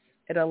does.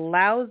 It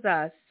allows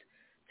us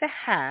to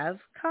have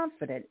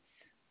confidence.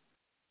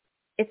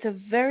 It's a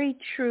very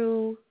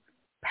true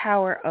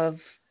power of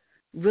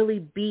really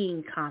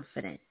being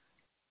confident,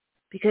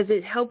 because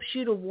it helps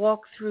you to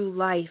walk through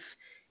life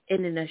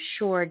in an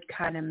assured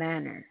kind of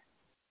manner.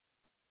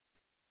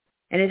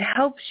 And it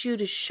helps you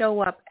to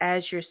show up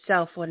as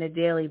yourself on a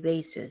daily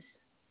basis.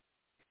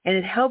 And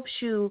it helps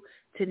you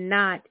to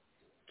not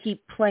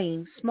keep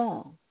playing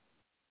small.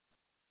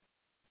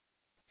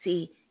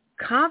 See,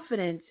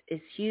 confidence is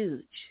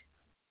huge.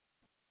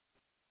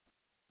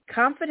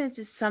 Confidence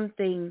is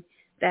something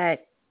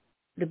that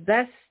the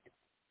best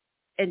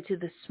and to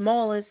the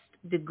smallest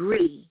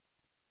degree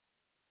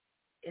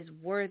is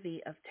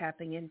worthy of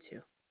tapping into.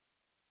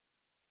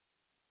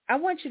 I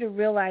want you to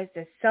realize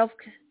that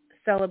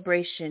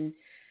self-celebration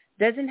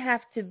doesn't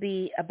have to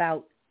be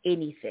about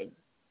anything.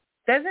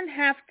 Doesn't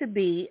have to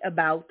be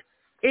about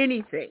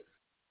anything.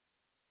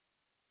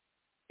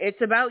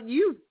 It's about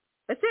you.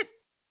 That's it.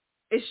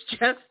 It's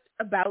just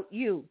about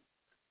you.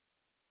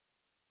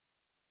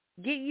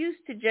 Get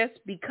used to just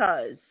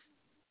because.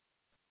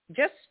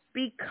 Just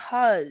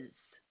because.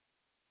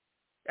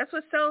 That's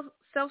what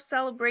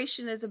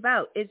self-celebration is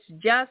about. It's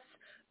just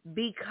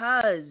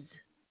because.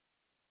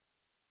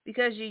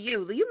 Because you're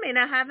you. You may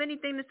not have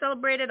anything to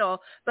celebrate at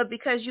all, but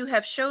because you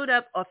have showed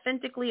up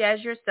authentically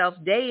as yourself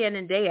day in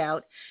and day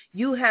out,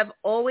 you have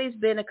always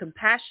been a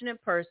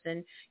compassionate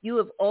person. You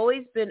have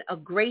always been a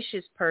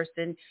gracious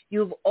person.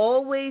 You've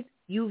always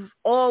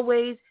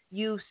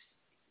used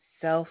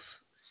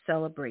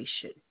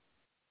self-celebration.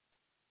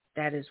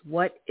 That is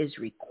what is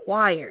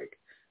required.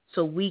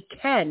 So we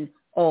can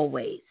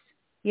always,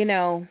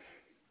 a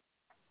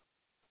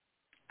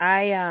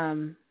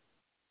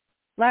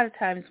lot of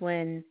times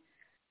when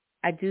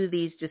I do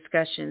these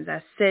discussions,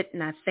 I sit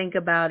and I think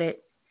about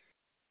it,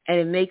 and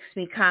it makes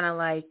me kind of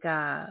like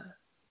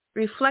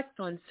reflect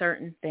on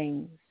certain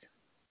things.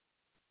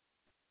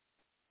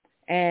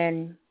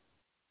 And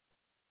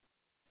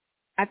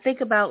I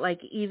think about,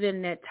 like,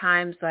 even at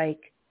times,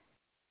 like,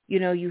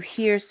 you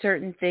hear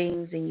certain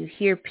things and you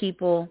hear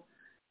people,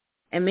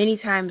 and many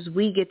times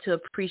we get to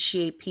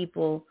appreciate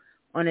people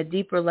on a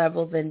deeper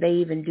level than they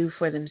even do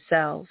for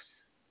themselves.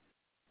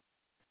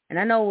 And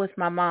I know with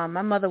my mom,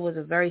 my mother was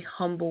a very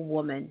humble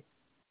woman,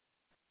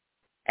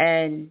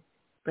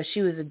 but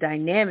she was a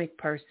dynamic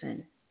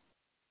person.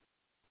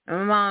 And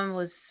my mom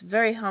was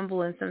very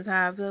humble, and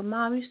sometimes I'd be like,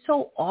 Mom, you're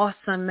so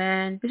awesome,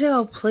 man. She'd say,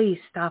 oh, please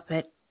stop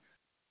it.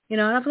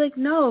 And I'd be like,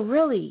 no,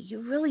 really,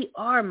 you really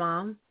are,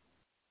 Mom.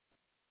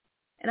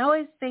 And I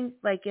always think,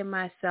 like, in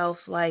myself,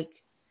 like,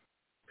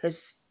 because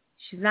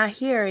she's not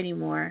here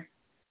anymore,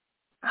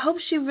 I hope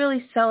she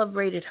really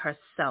celebrated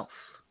herself.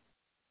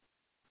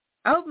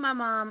 I hope my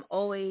mom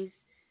always,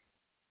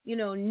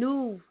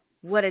 knew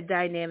what a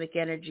dynamic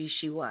energy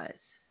she was.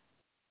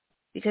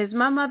 Because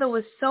my mother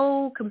was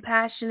so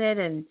compassionate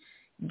and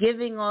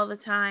giving all the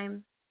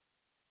time.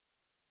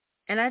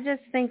 And I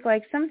just think,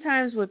 like,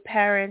 sometimes with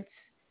parents,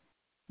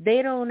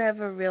 they don't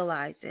ever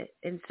realize it.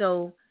 And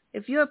so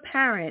if you're a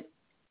parent,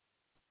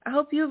 I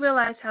hope you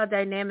realize how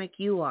dynamic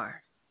you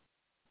are.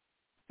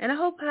 And I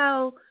hope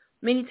how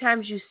many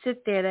times you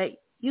sit there that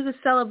you can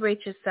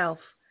celebrate yourself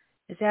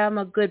and say, I'm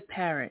a good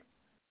parent.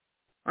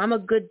 I'm a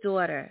good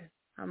daughter.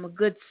 I'm a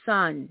good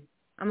son.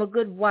 I'm a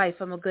good wife.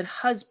 I'm a good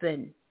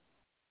husband.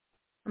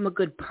 I'm a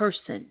good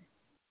person.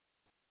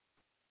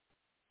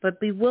 but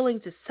be willing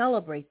to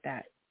celebrate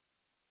that.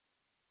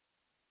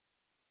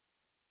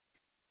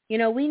 You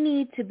know, we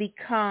need to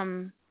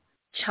become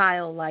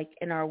childlike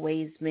in our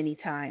ways many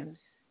times.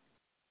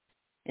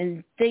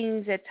 And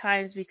things at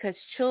times, because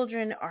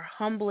children are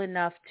humble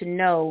enough to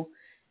know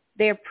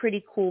they're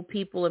pretty cool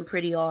people and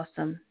pretty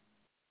awesome.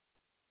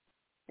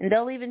 And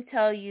they'll even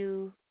tell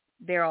you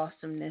their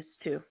awesomeness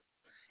too.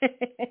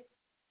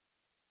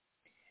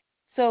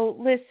 So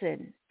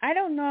listen, I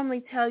don't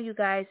normally tell you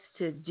guys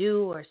to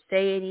do or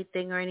say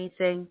anything or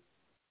anything,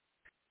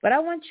 but I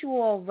want you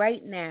all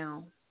right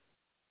now,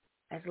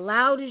 as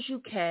loud as you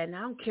can,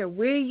 I don't care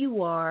where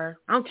you are,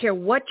 I don't care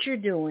what you're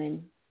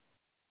doing,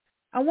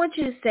 I want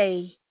you to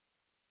say,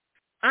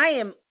 I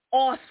am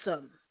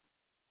awesome.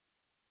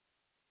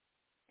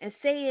 And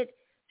say it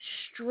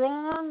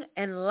strong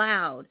and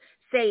loud.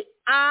 Say,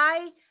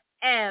 I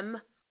am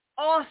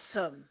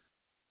awesome.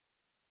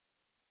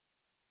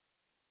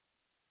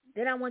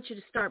 Then I want you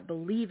to start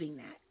believing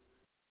that.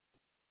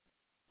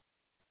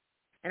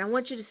 And I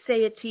want you to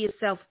say it to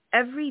yourself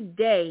every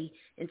day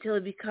until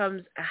it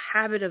becomes a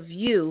habit of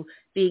you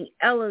being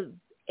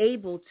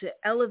able to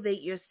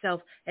elevate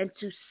yourself and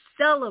to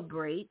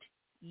celebrate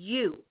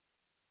you.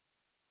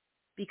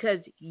 Because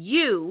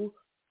you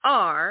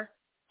are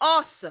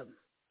awesome.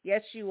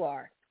 Yes, you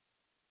are.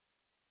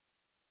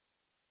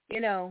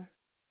 You know,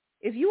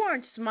 if you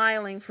aren't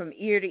smiling from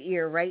ear to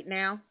ear right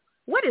now,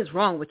 what is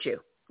wrong with you?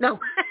 No.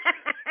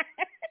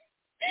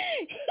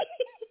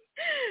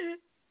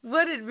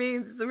 What it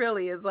means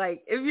really is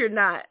like, if you're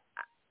not,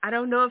 I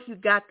don't know if you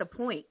got the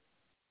point.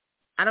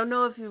 I don't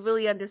know if you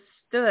really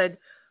understood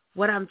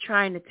what I'm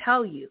trying to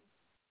tell you.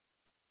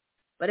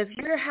 But if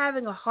you're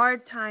having a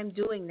hard time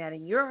doing that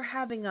and you're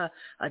having a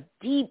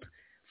deep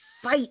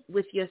fight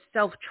with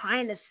yourself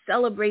trying to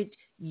celebrate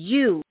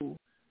you,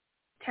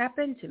 tap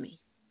into me.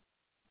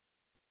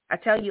 I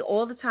tell you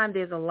all the time,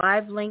 there's a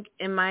live link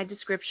in my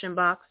description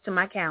box to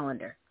my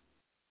calendar.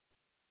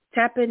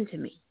 Tap into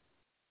me.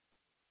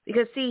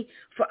 Because, see,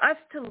 for us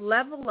to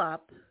level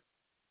up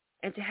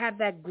and to have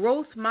that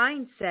growth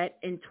mindset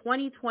in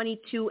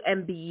 2022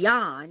 and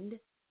beyond,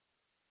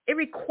 it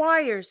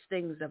requires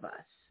things of us.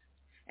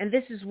 And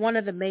this is one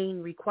of the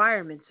main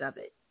requirements of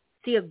it.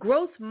 See, a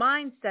growth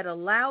mindset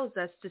allows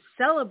us to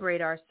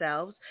celebrate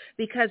ourselves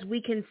because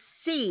we can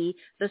see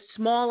the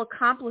small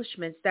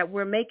accomplishments that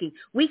we're making.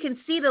 We can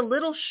see the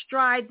little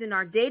strides in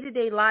our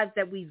day-to-day lives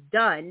that we've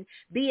done,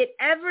 be it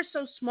ever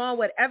so small,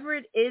 whatever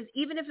it is,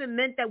 even if it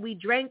meant that we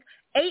drank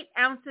 8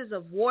 ounces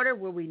of water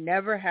where we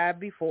never had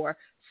before.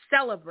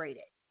 Celebrate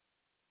it.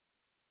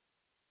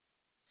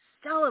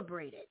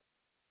 Celebrate it.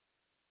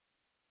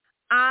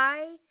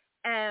 I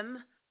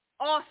am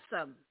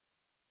awesome.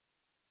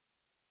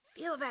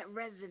 Feel that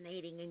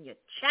resonating in your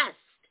chest.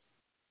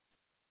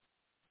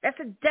 That's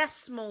a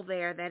decimal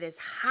there that is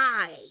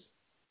high.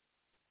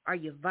 Are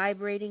you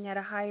vibrating at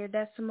a higher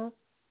decimal?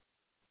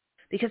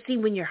 Because see,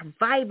 when you're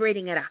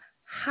vibrating at a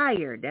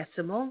higher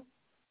decimal,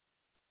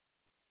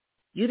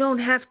 you don't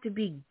have to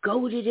be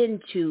goaded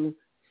into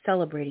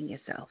celebrating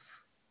yourself.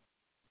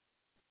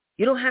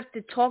 You don't have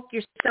to talk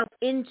yourself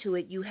into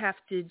it. You have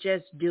to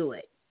just do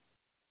it.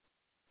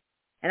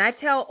 And I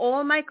tell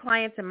all my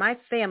clients and my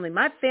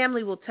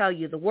family will tell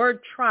you the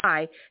word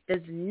try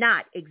does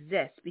not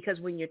exist, because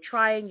when you're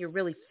trying, you're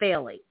really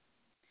failing.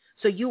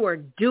 So you are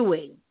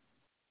doing.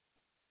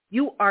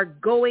 You are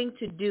going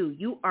to do.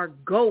 You are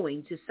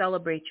going to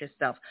celebrate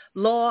yourself.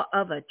 Law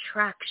of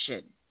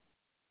attraction.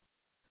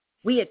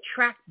 We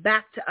attract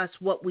back to us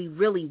what we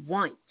really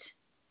want.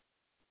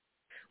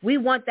 We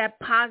want that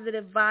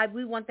positive vibe.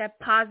 We want that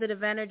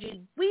positive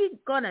energy. We're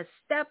going to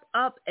step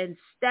up and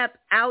step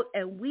out,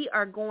 and we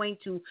are going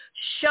to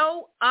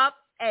show up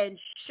and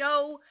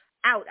show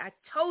out. I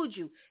told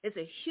you, it's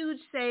a huge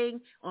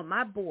saying on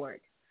my board.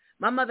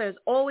 My mother has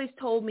always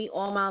told me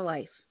all my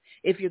life,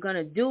 if you're going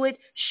to do it,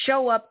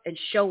 show up and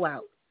show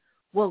out.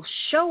 Well,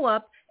 show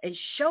up and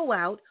show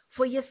out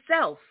for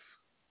yourself.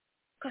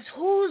 Because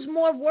who's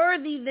more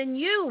worthy than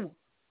you?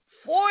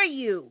 For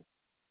you.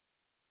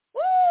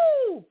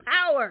 Woo!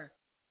 Power.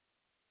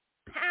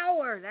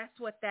 Power. That's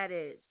what that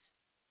is.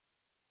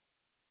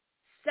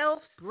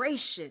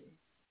 Celebration.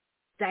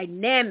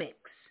 Dynamics.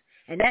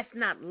 And that's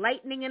not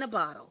lightning in a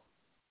bottle.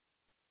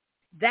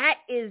 That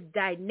is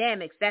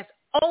dynamics. That's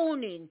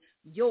owning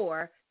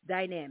your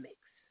dynamics.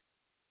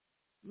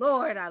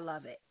 Lord, I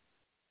love it.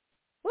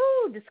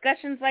 Woo!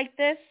 Discussions like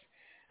this,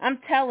 I'm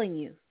telling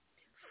you,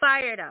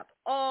 fired up.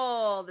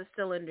 All the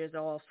cylinders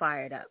are all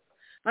fired up.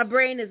 My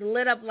brain is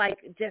lit up like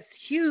just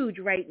huge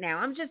right now.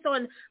 I'm just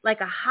on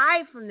like a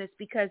high from this,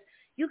 because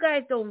you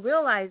guys don't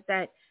realize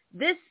that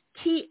this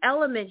key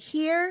element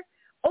here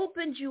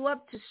opens you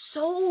up to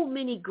so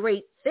many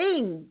great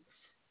things.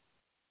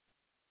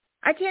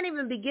 I can't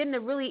even begin to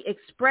really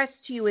express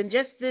to you in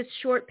just this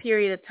short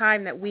period of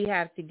time that we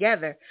have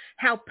together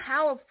how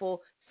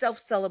powerful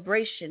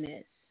self-celebration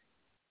is.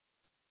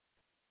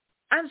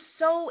 I'm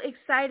so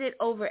excited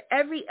over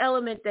every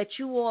element that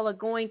you all are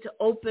going to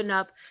open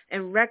up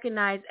and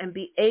recognize and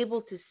be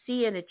able to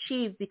see and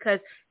achieve, because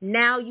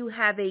now you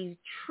have a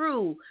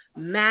true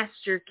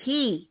master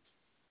key.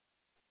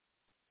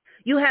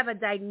 You have a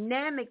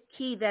dynamic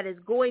key that is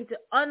going to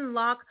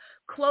unlock,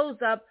 close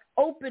up,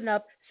 open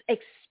up,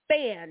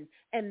 expand,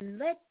 and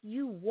let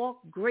you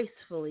walk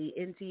gracefully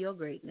into your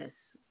greatness.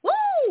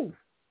 Woo!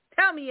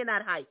 Tell me you're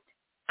not hyped.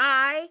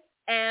 I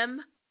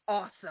am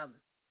awesome.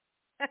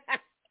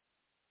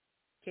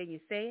 Can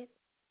you say it?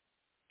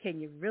 Can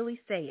you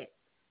really say it?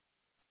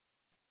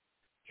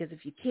 Because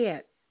if you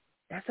can't,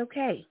 that's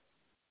okay.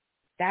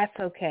 That's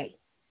okay.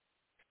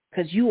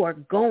 Because you are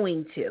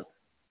going to.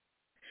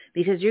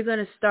 Because you're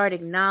going to start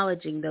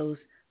acknowledging those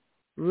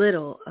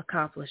little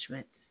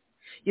accomplishments.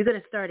 You're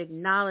going to start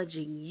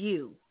acknowledging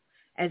you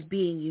as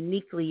being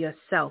uniquely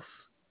yourself,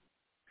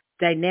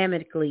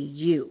 dynamically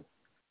you.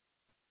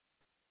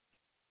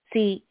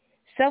 See,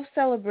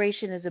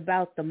 self-celebration is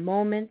about the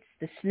moments,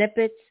 the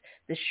snippets,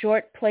 the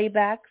short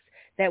playbacks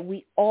that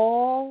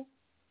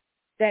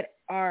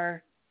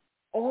are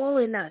all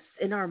in us,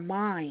 in our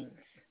minds.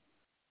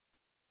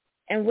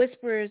 And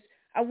Whispers,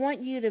 I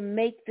want you to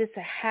make this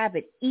a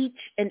habit each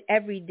and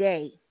every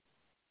day.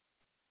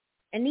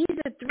 And these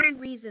are 3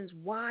 reasons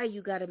why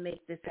you got to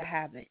make this a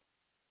habit.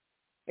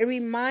 It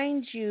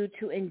reminds you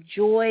to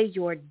enjoy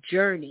your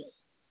journey.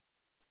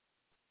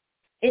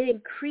 It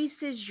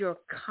increases your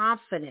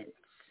confidence.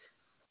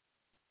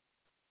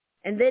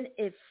 And then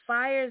it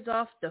fires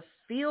off the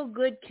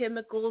feel-good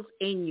chemicals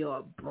in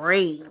your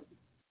brain.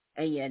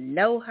 And you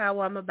know how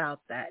I'm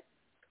about that.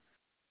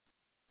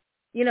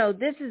 You know,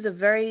 this is a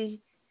very,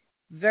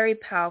 very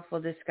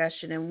powerful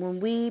discussion. And when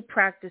we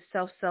practice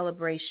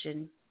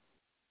self-celebration,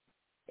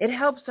 it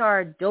helps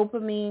our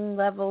dopamine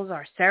levels,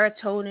 our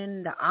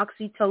serotonin, the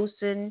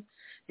oxytocin,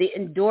 the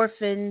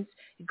endorphins.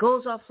 It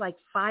goes off like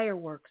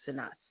fireworks in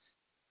us.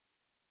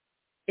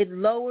 It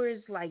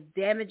lowers like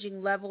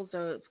damaging levels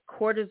of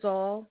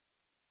cortisol,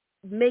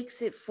 makes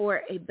it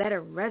for a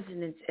better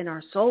resonance in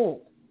our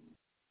soul.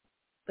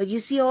 But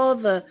you see all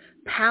the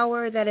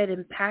power that it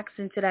impacts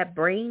into that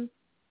brain?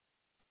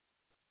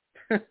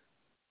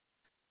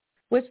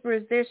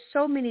 Whispers, there's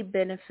so many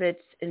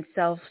benefits in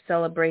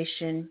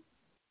self-celebration,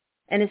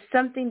 and it's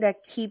something that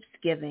keeps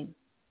giving.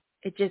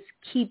 It just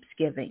keeps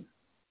giving.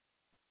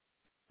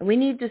 And we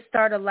need to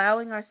start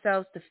allowing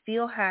ourselves to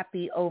feel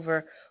happy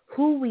over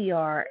who we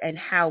are and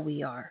how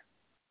we are.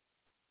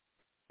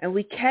 And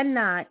we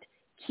cannot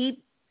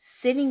keep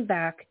sitting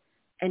back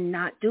and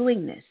not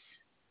doing this,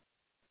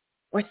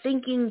 or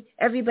thinking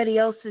everybody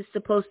else is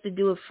supposed to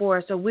do it for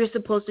us, or we're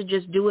supposed to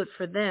just do it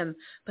for them,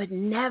 but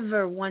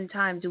never one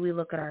time do we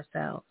look at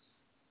ourselves.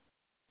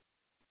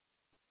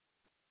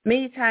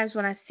 Many times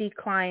when I see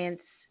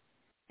clients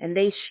and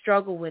they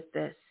struggle with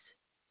this,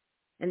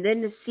 and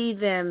then to see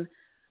them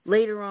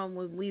later on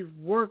when we've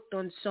worked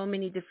on so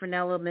many different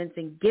elements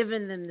and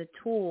given them the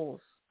tools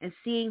and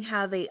seeing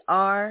how they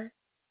are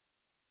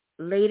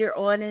later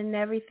on in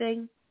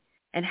everything,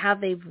 and how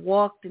they've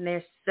walked and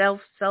they're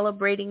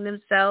self-celebrating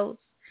themselves.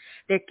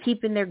 They're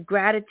keeping their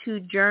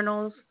gratitude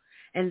journals,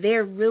 and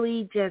they're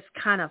really just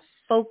kind of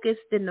focused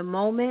in the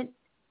moment.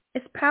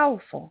 It's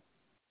powerful.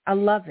 I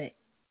love it.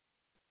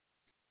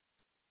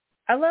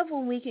 I love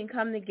when we can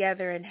come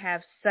together and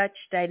have such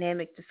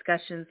dynamic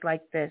discussions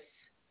like this.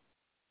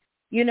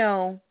 You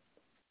know,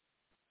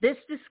 this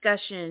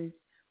discussion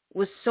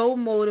was so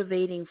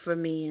motivating for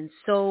me and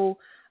so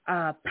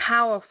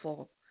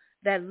powerful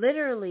that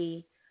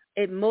literally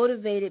it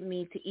motivated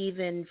me to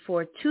even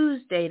for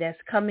Tuesday that's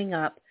coming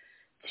up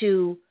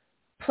to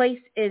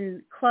place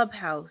in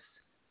Clubhouse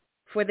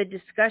for the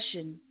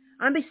discussion.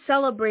 I'm going to be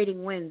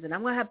celebrating wins, and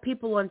I'm going to have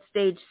people on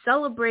stage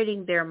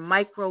celebrating their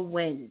micro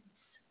wins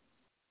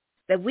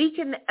that we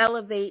can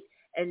elevate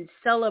and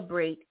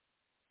celebrate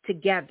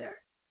together.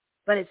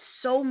 But it's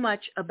so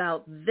much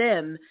about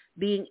them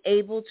being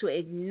able to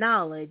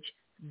acknowledge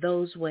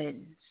those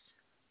wins.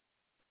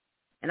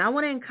 And I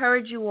want to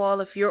encourage you all,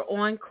 if you're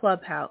on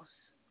Clubhouse,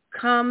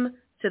 come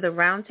to the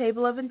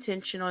Roundtable of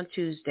Intention on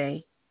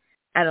Tuesday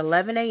at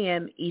 11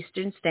 a.m.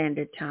 Eastern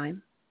Standard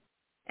Time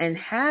and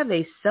have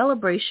a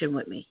celebration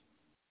with me.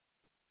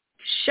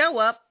 Show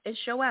up and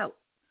show out.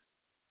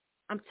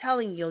 I'm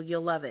telling you,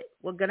 you'll love it.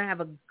 We're going to have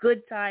a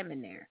good time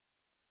in there.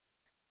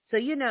 So,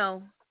 you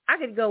know, I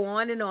could go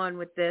on and on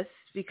with this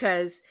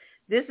because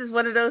this is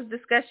one of those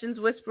discussions,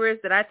 Whisperers,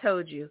 that I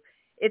told you.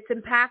 It's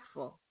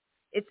impactful.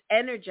 It's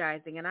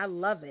energizing, and I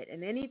love it.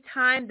 And any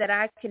time that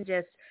I can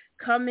just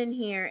come in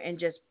here and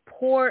just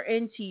pour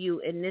into you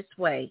in this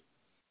way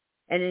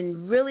and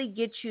then really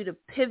get you to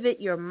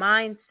pivot your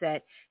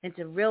mindset and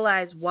to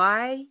realize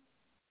why,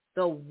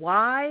 the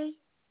why,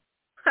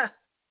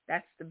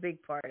 that's the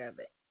big part of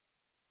it.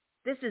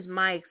 This is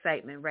my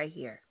excitement right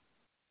here.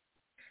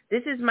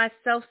 This is my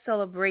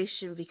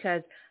self-celebration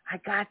because I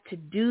got to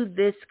do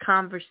this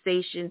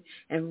conversation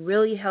and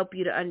really help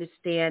you to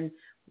understand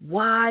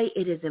why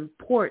it is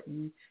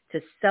important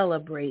to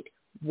celebrate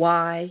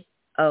Y.O.U.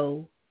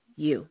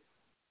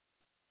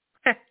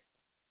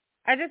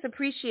 I just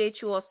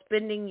appreciate you all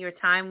spending your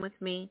time with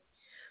me,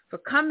 for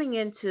coming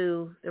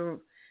into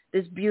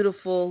this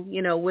beautiful,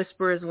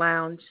 Whisperers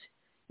Lounge.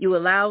 You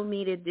allow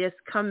me to just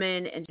come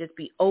in and just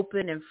be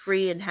open and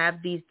free and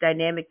have these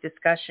dynamic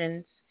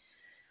discussions.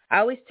 I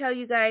always tell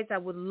you guys I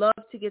would love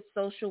to get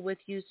social with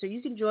you, so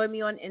you can join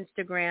me on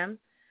Instagram.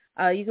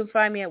 You can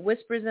find me at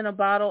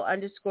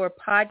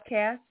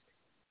whispersinabottle_podcast.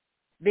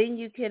 Then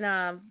you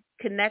can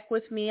connect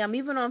with me. I'm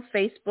even on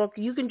Facebook.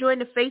 You can join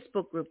the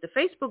Facebook group. The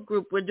Facebook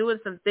group, we're doing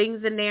some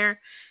things in there,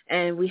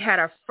 and we had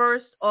our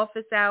first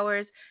office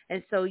hours.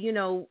 And so,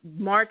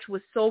 March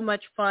was so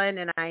much fun,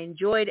 and I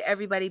enjoyed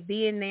everybody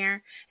being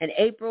there. In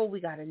April, we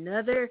got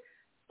another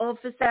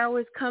office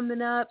hours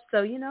coming up.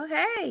 So,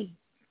 hey,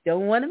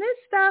 don't want to miss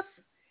stuff.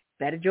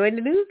 Better join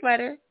the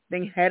newsletter.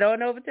 Then head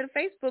on over to the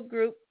Facebook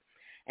group,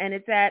 and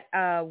it's at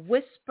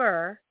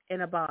Whisper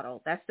in a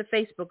Bottle. That's the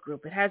Facebook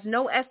group. It has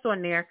no S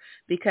on there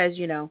because,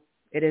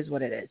 it is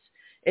what it is.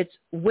 It's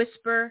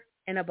Whisper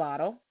in a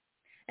Bottle.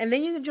 And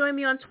then you can join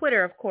me on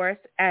Twitter, of course,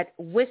 at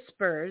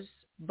Whispers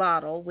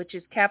Bottle, which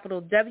is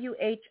capital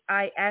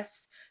WHISPERS,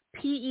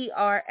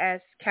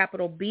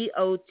 capital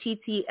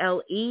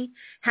BOTTLE.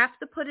 Have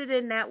to put it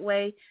in that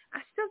way.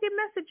 I still get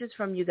messages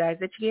from you guys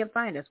that you can't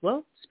find us.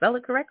 Well, spell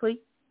it correctly.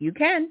 You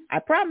can. I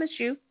promise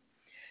you.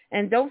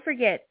 And don't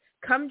forget,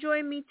 come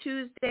join me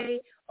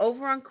Tuesday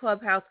over on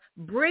Clubhouse.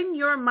 Bring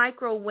your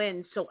micro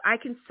wins so I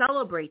can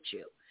celebrate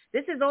you.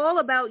 This is all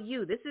about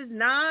you. This is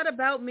not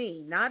about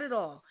me, not at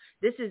all.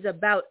 This is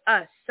about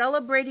us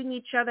celebrating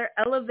each other,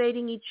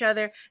 elevating each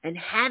other, and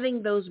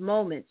having those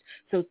moments.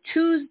 So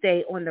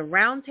Tuesday on the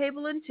Round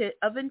Table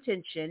of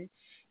Intention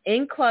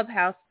in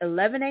Clubhouse,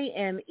 11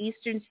 a.m.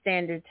 Eastern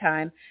Standard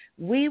Time,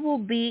 we will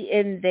be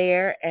in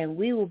there and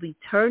we will be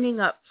turning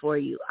up for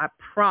you. I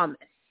promise.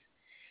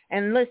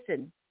 And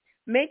listen,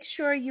 make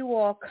sure you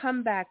all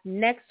come back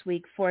next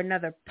week for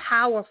another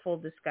powerful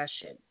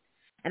discussion.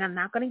 And I'm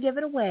not going to give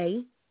it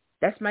away.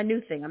 That's my new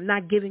thing. I'm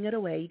not giving it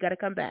away. You got to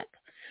come back.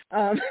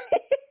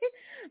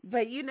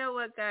 But you know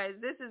what, guys?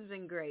 This has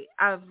been great.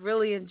 I've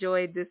really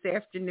enjoyed this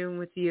afternoon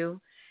with you.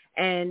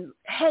 And,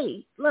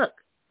 hey,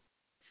 look,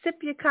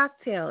 sip your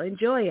cocktail.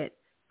 Enjoy it.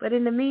 But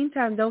in the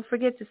meantime, don't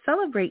forget to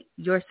celebrate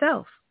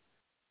yourself.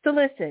 So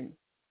listen,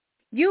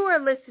 you are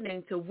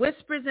listening to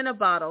Whispers in a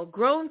Bottle,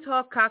 Grown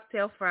Talk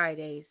Cocktail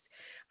Fridays.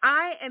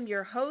 I am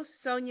your host,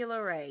 Sonia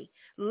LeRae,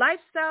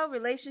 lifestyle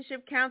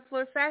relationship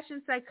counselor,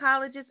 fashion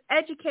psychologist,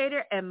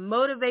 educator, and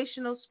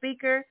motivational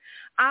speaker.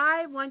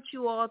 I want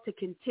you all to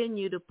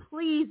continue to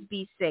please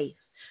be safe.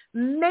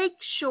 Make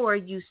sure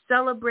you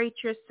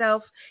celebrate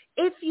yourself.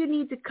 If you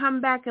need to come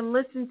back and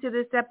listen to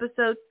this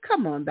episode,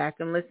 come on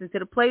back and listen to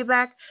the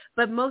playback.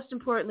 But most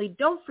importantly,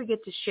 don't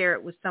forget to share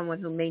it with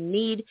someone who may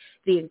need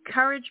the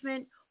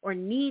encouragement or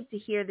need to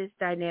hear this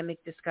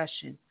dynamic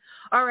discussion.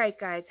 All right,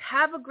 guys,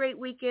 have a great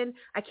weekend.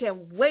 I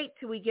can't wait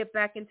till we get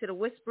back into the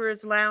Whisperers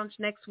Lounge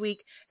next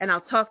week, and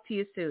I'll talk to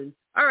you soon.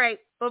 All right,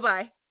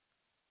 bye-bye.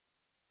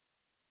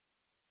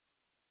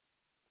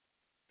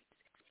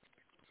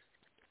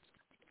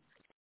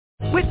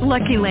 With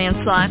Lucky Land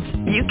Slots,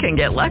 you can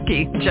get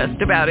lucky just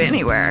about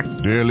anywhere.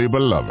 Dearly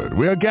beloved,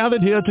 we are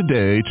gathered here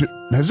today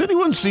to... Has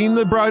anyone seen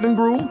the bride and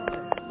groom?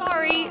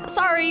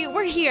 Sorry,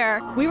 we're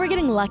here. We were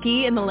getting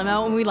lucky in the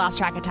limo and we lost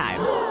track of time.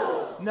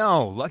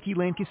 No, Lucky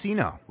Land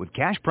Casino, with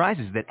cash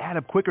prizes that add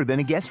up quicker than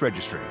a guest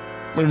registry.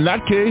 In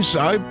that case,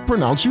 I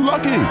pronounce you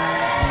lucky.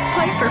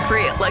 Play for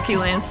free at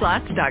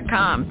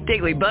LuckyLandSlots.com.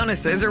 Daily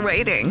bonuses are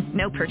waiting.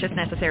 No purchase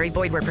necessary.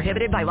 Void where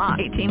prohibited by law.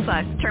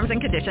 18+. Terms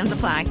and conditions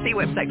apply. See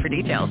website for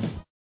details.